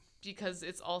 Just because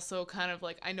it's also kind of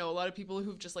like I know a lot of people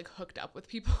who've just like hooked up with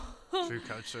people through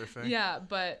couch surfing. Yeah,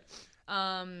 but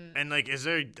and like is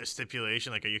there a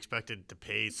stipulation, like are you expected to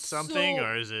pay something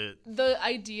or is it the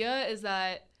idea is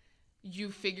that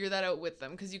you figure that out with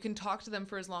them because you can talk to them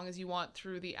for as long as you want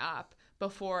through the app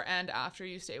before and after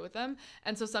you stay with them.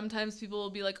 And so sometimes people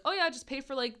will be like, oh yeah, just pay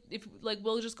for like if like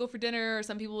we'll just go for dinner, or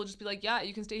some people will just be like, yeah,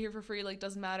 you can stay here for free, like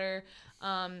doesn't matter.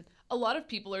 A lot of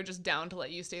people are just down to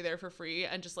let you stay there for free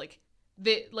and just like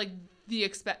they like the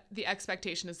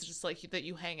expectation is just like that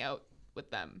you hang out with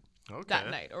them that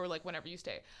night or like whenever you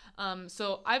stay.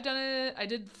 So I've done it. I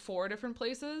did 4 different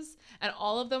places, and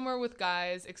all of them were with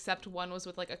guys except one was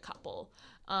with like a couple.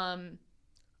 And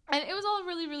it was all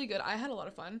really, really good. I had a lot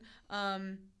of fun. I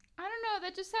don't know.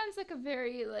 That just sounds like a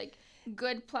very like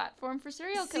good platform for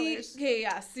serial killers. Okay,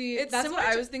 yeah. See, It's that's similar what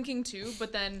I to- was thinking too.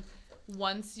 But then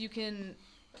once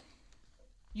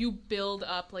you build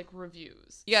up like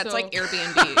reviews. Yeah, it's So- like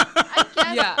Airbnb. I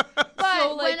guess. Yeah. But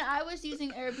So, like- when I was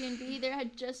using Airbnb, there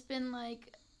had just been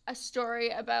like a story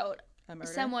about A murder?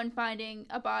 someone finding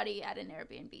a body at an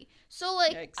Airbnb. So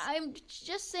like Yikes. I'm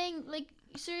just saying like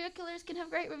serial killers can have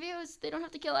great reviews. They don't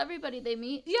have to kill everybody they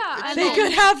meet. Yeah, and They then-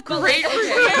 could have but, great like,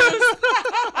 reviews.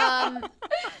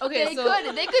 Okay,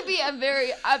 they could be a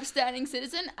very upstanding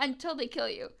citizen until they kill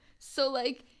you. So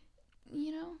like,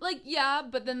 you know, like yeah,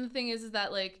 but then the thing is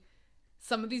that like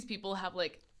some of these people have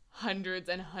like hundreds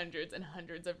and hundreds and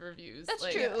hundreds of reviews. that's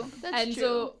like, true. That's and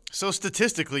true. So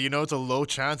statistically, it's a low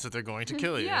chance that they're going to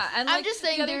kill you. yeah, and I'm like, just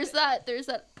saying the other there's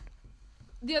that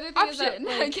the other thing is that option,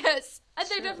 like, I guess. and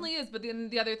there definitely is, but then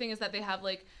the other thing is that they have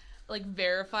like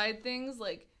verified things,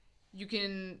 like you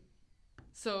can,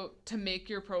 so to make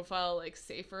your profile like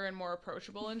safer and more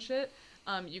approachable and shit,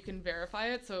 you can verify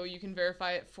it. So you can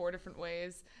verify it 4 different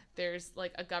ways. There's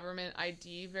like a government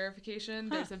ID verification.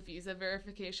 There's a visa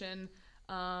verification.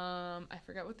 I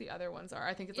forget what the other ones are.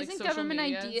 I think it's like Isn't social government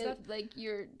media and ID stuff. like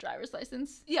your driver's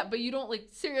license? Yeah, but you don't like.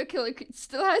 Serial killer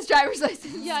still has driver's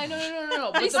license. Yeah, I know,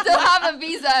 no. They But the still point- have a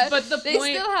visa. But the they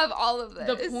point- still have all of this.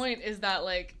 The point is that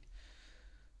like,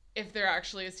 if they're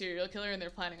actually a serial killer and they're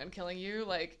planning on killing you,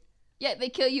 like. Yeah, they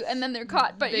kill you and then they're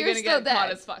caught, but they're you're gonna still get dead.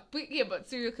 caught as fuck. But yeah, but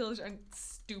serial killers aren't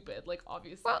stupid, like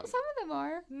obviously. Well, some of them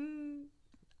are.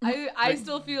 I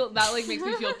still feel that like makes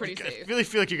me feel pretty I safe. really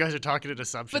feel like you guys are talking in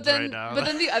assumptions But then, right now. but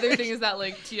then the other thing is that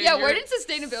like Tia, Yeah, you're where did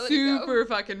sustainability go? super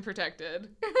fucking protected,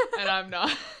 and I'm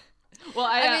not. Well,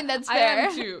 I mean, that's I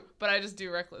am fair. too, but I just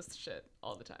do reckless shit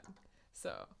all the time.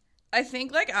 So I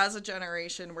think like as a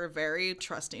generation, we're very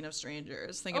trusting of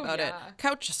strangers. Think Oh, about it. yeah.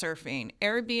 Couch surfing,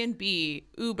 Airbnb,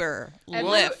 Uber, Every-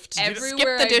 Lyft,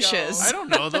 everywhere skip the I go. dishes. I don't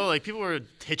know though. Like people were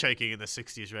hitchhiking in the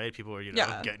 '60s, right? People were,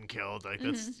 Yeah. getting killed. Like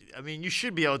that's. I mean, you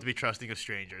should be able to be trusting of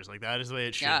strangers. Like that is the way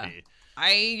it should Yeah. be.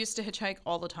 I used to hitchhike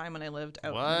all the time when I lived out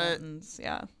in What? the mountains.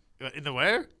 Yeah, In the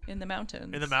where? in the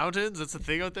mountains. In the mountains? That's the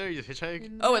thing out there. You just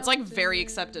hitchhike. Oh, it's like very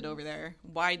accepted over there.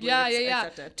 Widely yeah.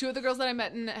 accepted. 2 of the girls that I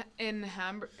met in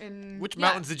Hamburg. Which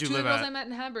mountains did you 2 live of the girls at? I met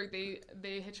in Hamburg. They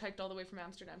hitchhiked all the way from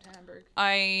Amsterdam to Hamburg.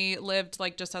 I lived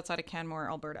like just outside of Canmore,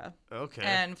 Alberta. Okay.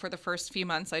 And for the first few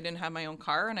months, I didn't have my own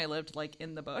car, and I lived like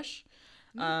in the bush.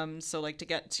 So like to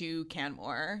get to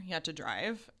Canmore, you had to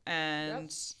drive,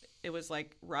 and it was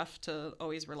like rough to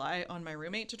always rely on my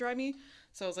roommate to drive me.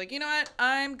 So I was like, you know what?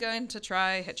 I'm going to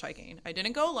try hitchhiking. I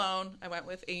didn't go alone. I went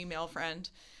with a male friend,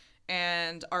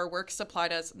 and our work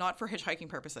supplied us, not for hitchhiking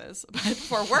purposes, but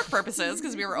for work purposes,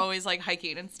 because we were always like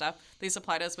hiking and stuff. They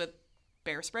supplied us with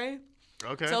bear spray.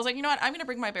 Okay. So I was like, you know what? I'm going to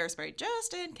bring my bear spray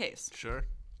just in case. Sure.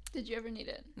 Did you ever need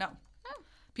it? No.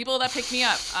 People that picked me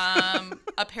up,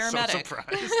 a paramedic. So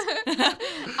surprised.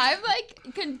 I'm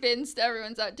like convinced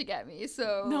everyone's out to get me.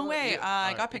 So No way.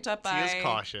 I got picked up Tia's by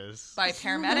cautious. a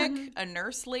paramedic, a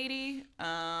nurse lady,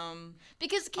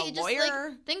 Because a just lawyer.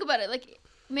 like think about it, like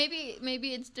maybe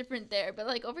it's different there, but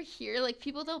like over here, like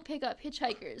people don't pick up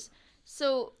hitchhikers.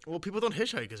 So Well, people don't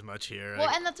hitchhike as much here. well,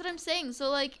 and that's what I'm saying. So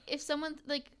like if someone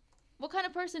like, what kind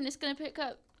of person is gonna pick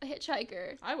up a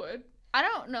hitchhiker? I would. I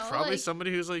don't know. Probably like,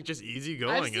 somebody who's like just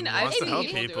easygoing and I've wants to seen help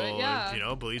people do it, people. yeah.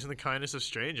 And, believes in the kindness of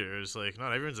strangers. Like,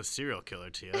 not everyone's a serial killer,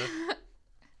 Tia.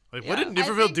 Like, Yeah. what did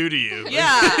Niverville do to you? Like,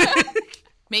 Yeah.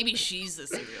 Maybe she's the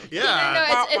serial killer.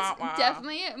 yeah. No, it's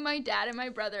definitely my dad and my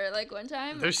brother. Like one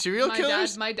time, They're serial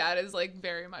killers? My dad is like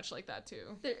very much like that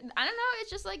too. I don't know. It's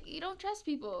just like you don't trust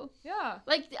people. Yeah.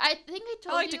 Like I think I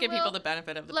told I like you, to give Will, people the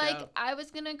benefit of the like doubt. I was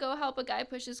gonna go help a guy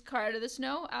push his car out of the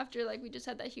snow after like we just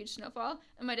had that huge snowfall,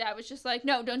 and my dad was just like,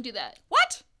 "No, don't do that."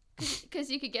 What?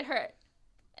 Because you could get hurt.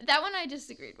 That one I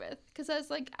disagreed with because I was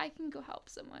like, I can go help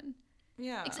someone.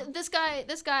 Yeah. Except this guy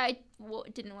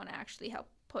didn't want to actually help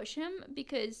push him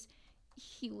because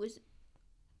he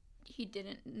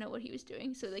didn't know what he was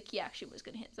doing, so like he actually was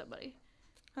gonna hit somebody.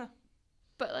 Huh.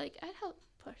 But like I'd help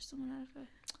push someone out of it.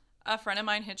 A friend of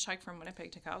mine hitchhiked from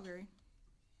Winnipeg to Calgary.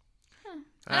 And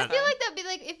I feel like that'd be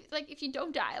like if you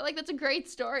don't die, like that's a great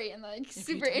story and like you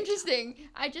super don't interesting.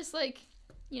 I just like,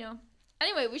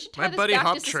 Anyway, we should tie My this buddy back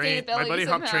hop to trained. My sustainability buddy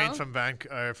hop somehow.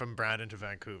 trained from Brandon to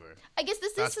Vancouver. I guess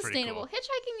this That's is pretty sustainable. cool.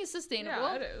 Hitchhiking is sustainable.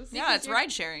 Yeah, it is. Yeah, Because it's you're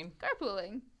ride sharing.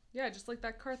 Carpooling. Yeah, just like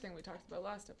that car thing we talked about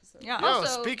last episode. Yeah. Yo,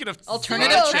 Also, speaking of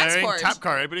alternative ride-sharing, transport.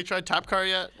 Tapcar. Anybody tried Tapcar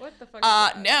yet? What the fuck is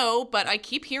that? No, but I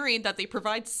keep hearing that they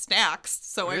provide snacks,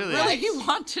 so Really? I really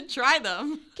want to try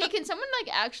them. Okay, can someone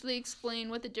like actually explain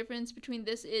what the difference between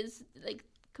this is like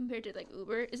compared to like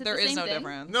Uber? Is it There the is same no thing?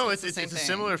 difference. No, the it's same a thing.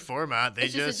 similar format. They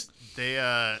It's just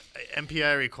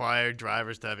MPI required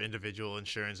drivers to have individual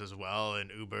insurance as well,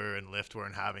 and Uber and Lyft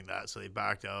weren't having that, so they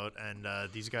backed out. And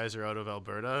these guys are out of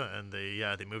Alberta, and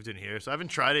they moved in here. So I haven't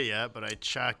tried it yet, but I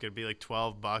checked. It'd be like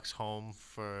 $12 home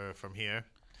from here.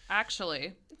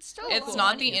 Actually, It's still a lot it's of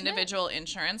not money, the isn't it? individual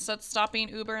insurance that's stopping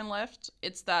Uber and Lyft.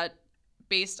 It's that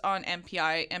based on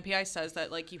MPI. MPI says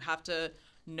that like you have to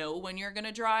know when you're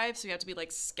gonna drive, so you have to be like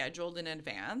scheduled in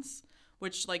advance,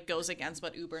 which like goes against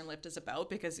what Uber and Lyft is about,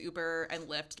 because Uber and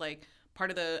Lyft, like,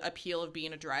 part of the appeal of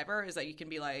being a driver is that you can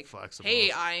be like, Flexible.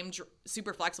 hey, I'm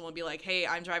super flexible, and be like, hey,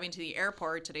 I'm driving to the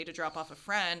airport today to drop off a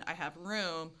friend. I have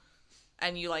room.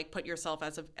 And you like put yourself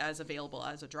as available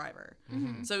as a driver.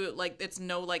 Mm-hmm. So like it's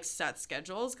no like set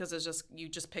schedules, because it's just you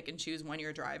just pick and choose when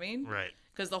you're driving. Right.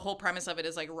 Because the whole premise of it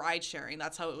is like ride sharing.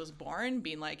 That's how it was born,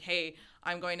 being like, hey,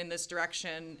 I'm going in this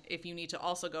direction. If you need to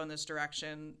also go in this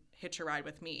direction, hitch a ride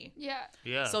with me. Yeah.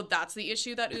 Yeah. So that's the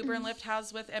issue that Uber and Lyft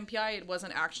has with MPI. It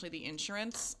wasn't actually the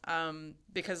insurance,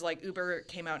 because like Uber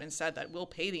came out and said that we'll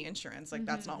pay the insurance. Like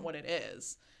that's not what it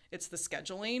is. It's the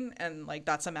scheduling, and like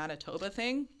that's a Manitoba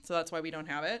thing. So that's why we don't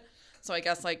have it. So I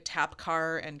guess like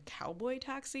Tapcar and Cowboy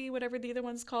Taxi, whatever the other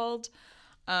one's called,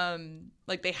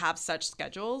 like they have such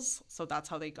schedules. So that's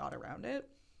how they got around it.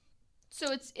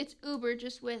 So it's Uber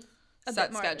just with a Set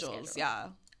bit more of a schedules,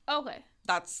 schedule. yeah. Okay.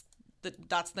 That's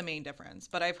the main difference.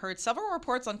 But I've heard several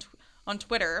reports on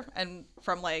Twitter and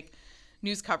from like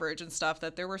news coverage and stuff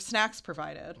that there were snacks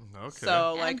provided. Okay.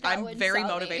 So And like that I'm would very sell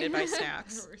me. motivated by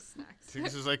snacks. There were snacks. Think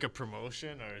this is like a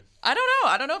promotion or I don't know.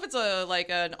 I don't know if it's a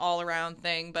like an all around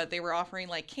thing, but they were offering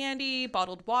like candy,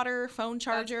 bottled water, phone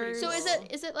chargers. So is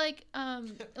it like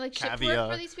shift work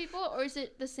Caviar. for these people, or is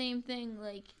it the same thing?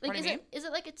 Like What do you mean? is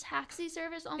it like a taxi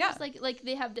service almost? Yeah. Like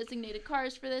they have designated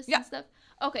cars for this Yeah. and stuff.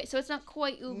 Okay, so it's not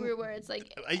quite Uber where it's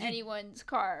like Are you- anyone's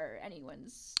car,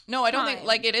 anyone's. No, I don't think time.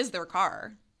 like it is their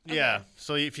car. Yeah.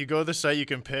 So if you go to the site, you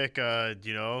can pick,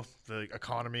 the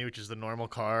economy, which is the normal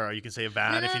car, or you can say a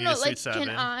van if you need a Like, Suite 7.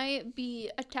 can I be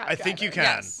a taxi? I think you can.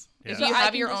 Yes. Yeah. If So you I have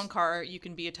can your just- own car, you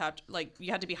can be attached. Like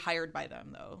you had to be hired by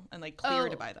them though, and like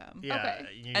cleared Oh. by them. Yeah.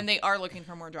 Okay. And they are looking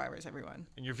for more drivers. Everyone.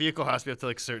 And your vehicle has to be up to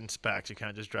like certain specs. You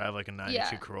can't just drive like a 92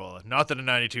 Yeah. Corolla. Not that a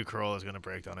 92 Corolla is going to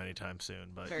break down anytime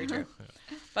soon, but Very true.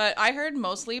 But I heard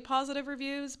mostly positive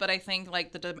reviews. But I think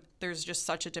like there's just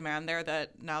such a demand there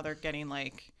that now they're getting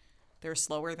like they're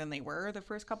slower than they were the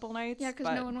first couple nights. Yeah, because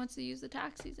But no one wants to use the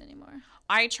taxis anymore.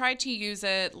 I tried to use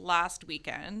it last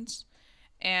weekend,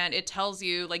 and it tells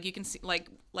you like you can see like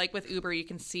with Uber you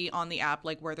can see on the app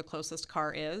like where the closest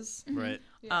car is. right.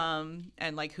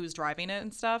 And like who's driving it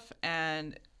and stuff.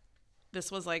 And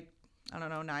this was like, I don't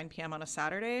know, 9 p.m. on a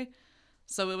Saturday.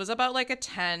 So it was about like a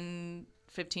 10-15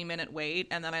 minute wait.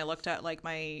 And then I looked at like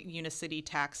my Unicity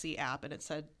taxi app and it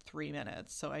said 3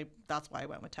 minutes. So that's why I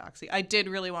went with taxi. I did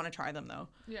really want to try them though.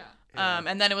 Yeah.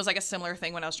 And then it was like a similar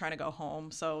thing when I was trying to go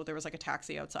home. So there was like a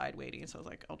taxi outside waiting. So I was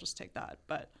like, I'll just take that.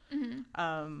 But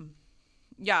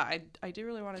yeah, I do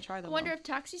really want to try I them. wonder though. if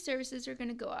taxi services are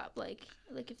gonna go up. Like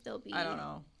if they'll be. I don't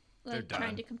know. They're Like done.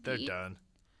 trying to compete. They're done.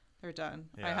 They're done.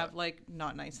 I Yeah. have like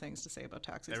not nice things to say about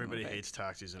taxis. in Everybody Winnipeg. hates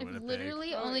taxis in I've Winnipeg.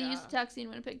 literally Oh, only yeah. used a taxi in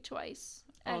Winnipeg twice.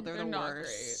 Oh, and they're the not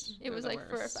worst. it was They're the like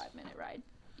for a worst. 5-minute ride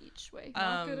each way.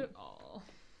 Not good at all.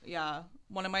 Yeah,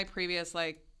 one of my previous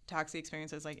like taxi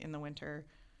experiences, like in the winter,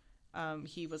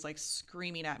 he was like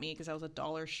screaming at me because I was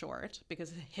 $1 short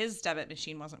because his debit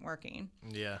machine wasn't working.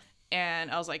 Yeah.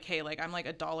 And I was like, hey, like I'm like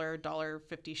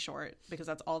 $1.50 short because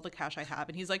that's all the cash I have.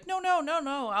 And he's like, no,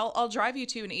 I'll drive you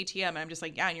to an ATM. And I'm just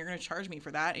like, yeah, and you're gonna charge me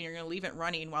for that, and you're gonna leave it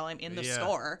running while I'm in the Yeah.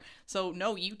 store. So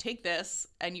no, you take this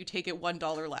and you take it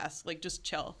 $1 less. Like just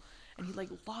chill. And he like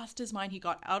lost his mind. He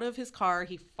got out of his car.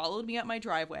 He followed me up my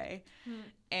driveway,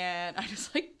 and I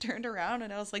just like turned around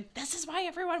and I was like, this is why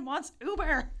everyone wants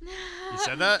Uber. You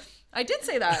said that? I did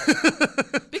say that.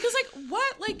 Because like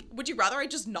what? Like would you rather I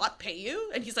just not pay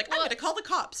you? And he's like, I'm gonna call the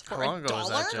cops for How long ago was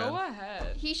that, $1. Jen? Go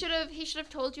ahead. He should have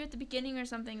told you at the beginning or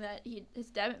something that his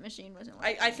debit machine wasn't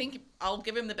working. I think I'll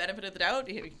give him the benefit of the doubt.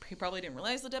 He probably didn't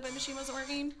realize the debit machine wasn't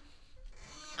working.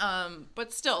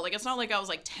 But still, like it's not like I was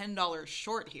like $10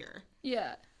 short here.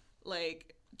 Yeah.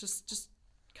 Like just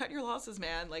cut your losses,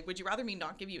 man. Like would you rather me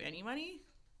not give you any money?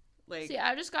 Like See,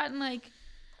 I've gotten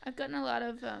a lot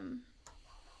of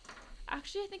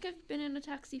actually I think I've been in a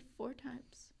taxi 4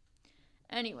 times.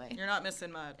 Anyway. You're not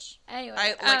missing much. Anyway.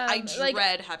 I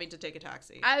dread having to take a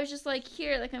taxi. I was just like,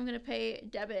 here, like, I'm going to pay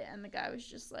debit. And the guy was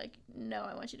just like, no,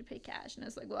 I want you to pay cash. And I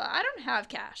was like, well, I don't have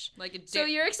cash. So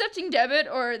you're accepting debit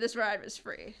or this ride was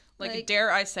free? Like,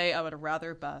 dare I say I would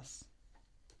rather bus.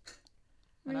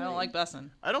 And I don't like busing.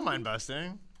 I don't mind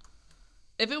busing.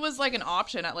 If it was like an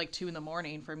option at like 2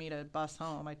 a.m. for me to bus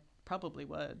home, I probably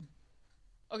would.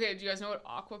 Okay, do you guys know what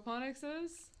aquaponics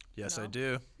is? Yes, I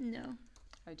do. No.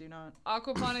 I do not.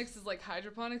 Aquaponics is like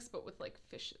hydroponics, but with like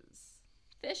fishes.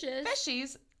 Fishies.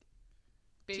 Tia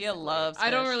Basically. loves I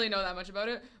don't fish. really know that much about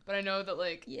it, but I know that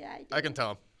like... Yeah, I do. I can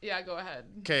tell. Yeah, go ahead.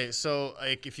 Okay, so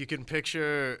like if you can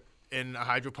picture in a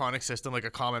hydroponic system, like a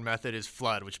common method is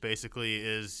flood, which basically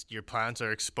is your plants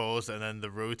are exposed and then the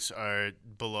roots are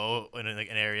below in like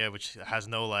an area which has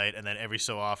no light, and then every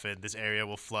so often this area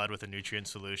will flood with a nutrient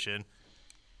solution.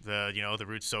 The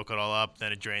roots soak it all up,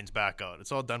 then it drains back out.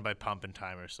 It's all done by pump and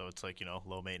timer, so it's like,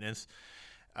 low maintenance.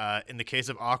 In the case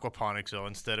of aquaponics, though,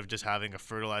 instead of just having a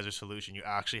fertilizer solution, you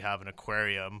actually have an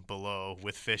aquarium below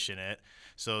with fish in it.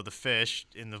 So the fish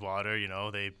in the water,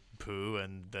 they poo,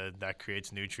 and that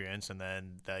creates nutrients, and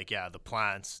then the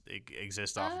plants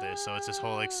exist off of this. So it's this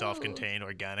whole self-contained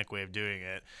organic way of doing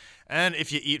it. And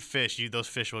if you eat fish, those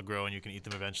fish will grow, and you can eat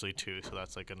them eventually too. So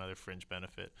that's like another fringe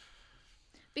benefit.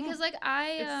 Because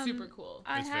it's super cool.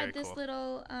 I It's had very this cool.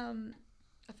 little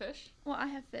a fish. Well, I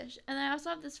have fish, and then I also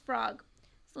have this frog.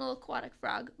 It's a little aquatic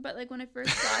frog. But like when I first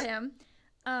saw him,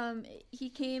 he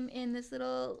came in this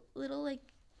little like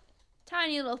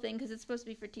tiny little thing because it's supposed to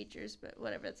be for teachers, but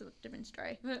whatever. That's a different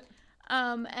story.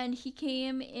 And he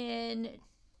came in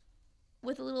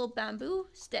with a little bamboo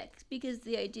stick because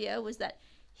the idea was that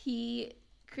he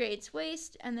creates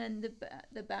waste, and then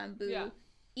the bamboo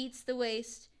eats the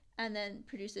waste and then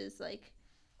produces like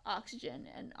oxygen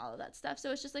and all of that stuff.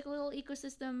 So it's just like a little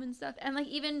ecosystem and stuff. And like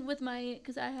even with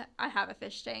because I have a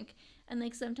fish tank, and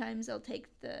like sometimes I'll take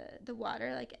the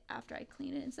water like after I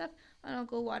clean it and stuff, and I'll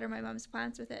go water my mom's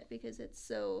plants with it because it's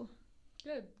so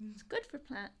good. It's good for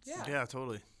plants. Yeah,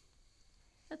 totally.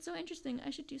 That's so interesting. I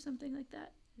should do something like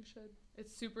that. You should.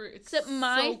 It's super. Except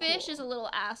my so fish cool. is a little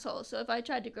asshole. So if I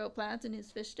tried to grow plants in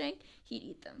his fish tank, he'd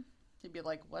eat them. He'd be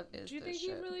like, "What is?" Do you think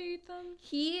he'd really eat them?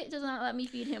 He does not let me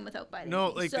feed him without biting. No,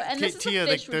 me. like so, and this is Tia,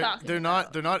 the fish we're like talking they're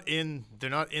about. not in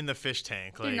the fish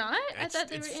tank. They're Like, not? I it's- thought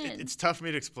they were it's- in. It's tough for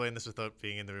me to explain this without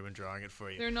being in the room and drawing it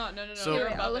for you. They're not. No. So- They're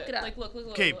Wait, above I'll look it up. Like look.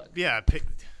 Okay, Look. yeah.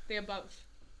 They above.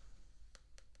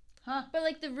 Huh? But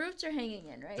like the roots are hanging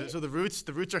in, right? So the roots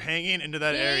are hanging into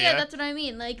that yeah, area. Yeah, that's what I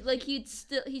mean. Like he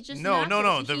just No.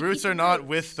 natural, so The he'd roots eat are not roots.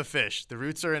 with the fish. The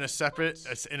roots are in a separate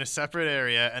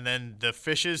area, and then the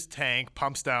fish's tank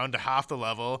pumps down to half the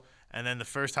level, and then the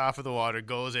first half of the water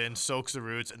goes in, soaks the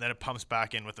roots, and then it pumps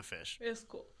back in with the fish. It's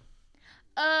cool.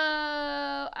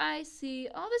 Oh, I see.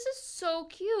 Oh, this is so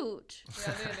cute.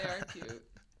 Yeah, they are cute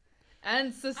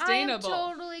and sustainable.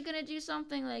 I'm totally gonna do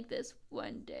something like this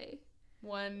one day.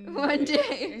 One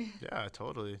day. Yeah,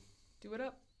 totally. Do it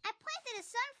up. I planted a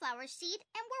sunflower seed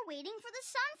and we're waiting for the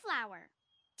sunflower.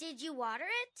 Did you water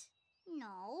it?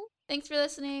 No. Thanks for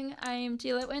listening. I'm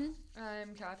Tia Litwin.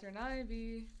 I'm Catherine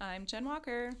Ivy. I'm Jen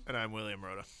Walker. And I'm William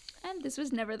Rhoda. And this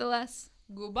was Nevertheless.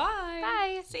 Goodbye.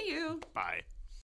 Bye. See you. Bye.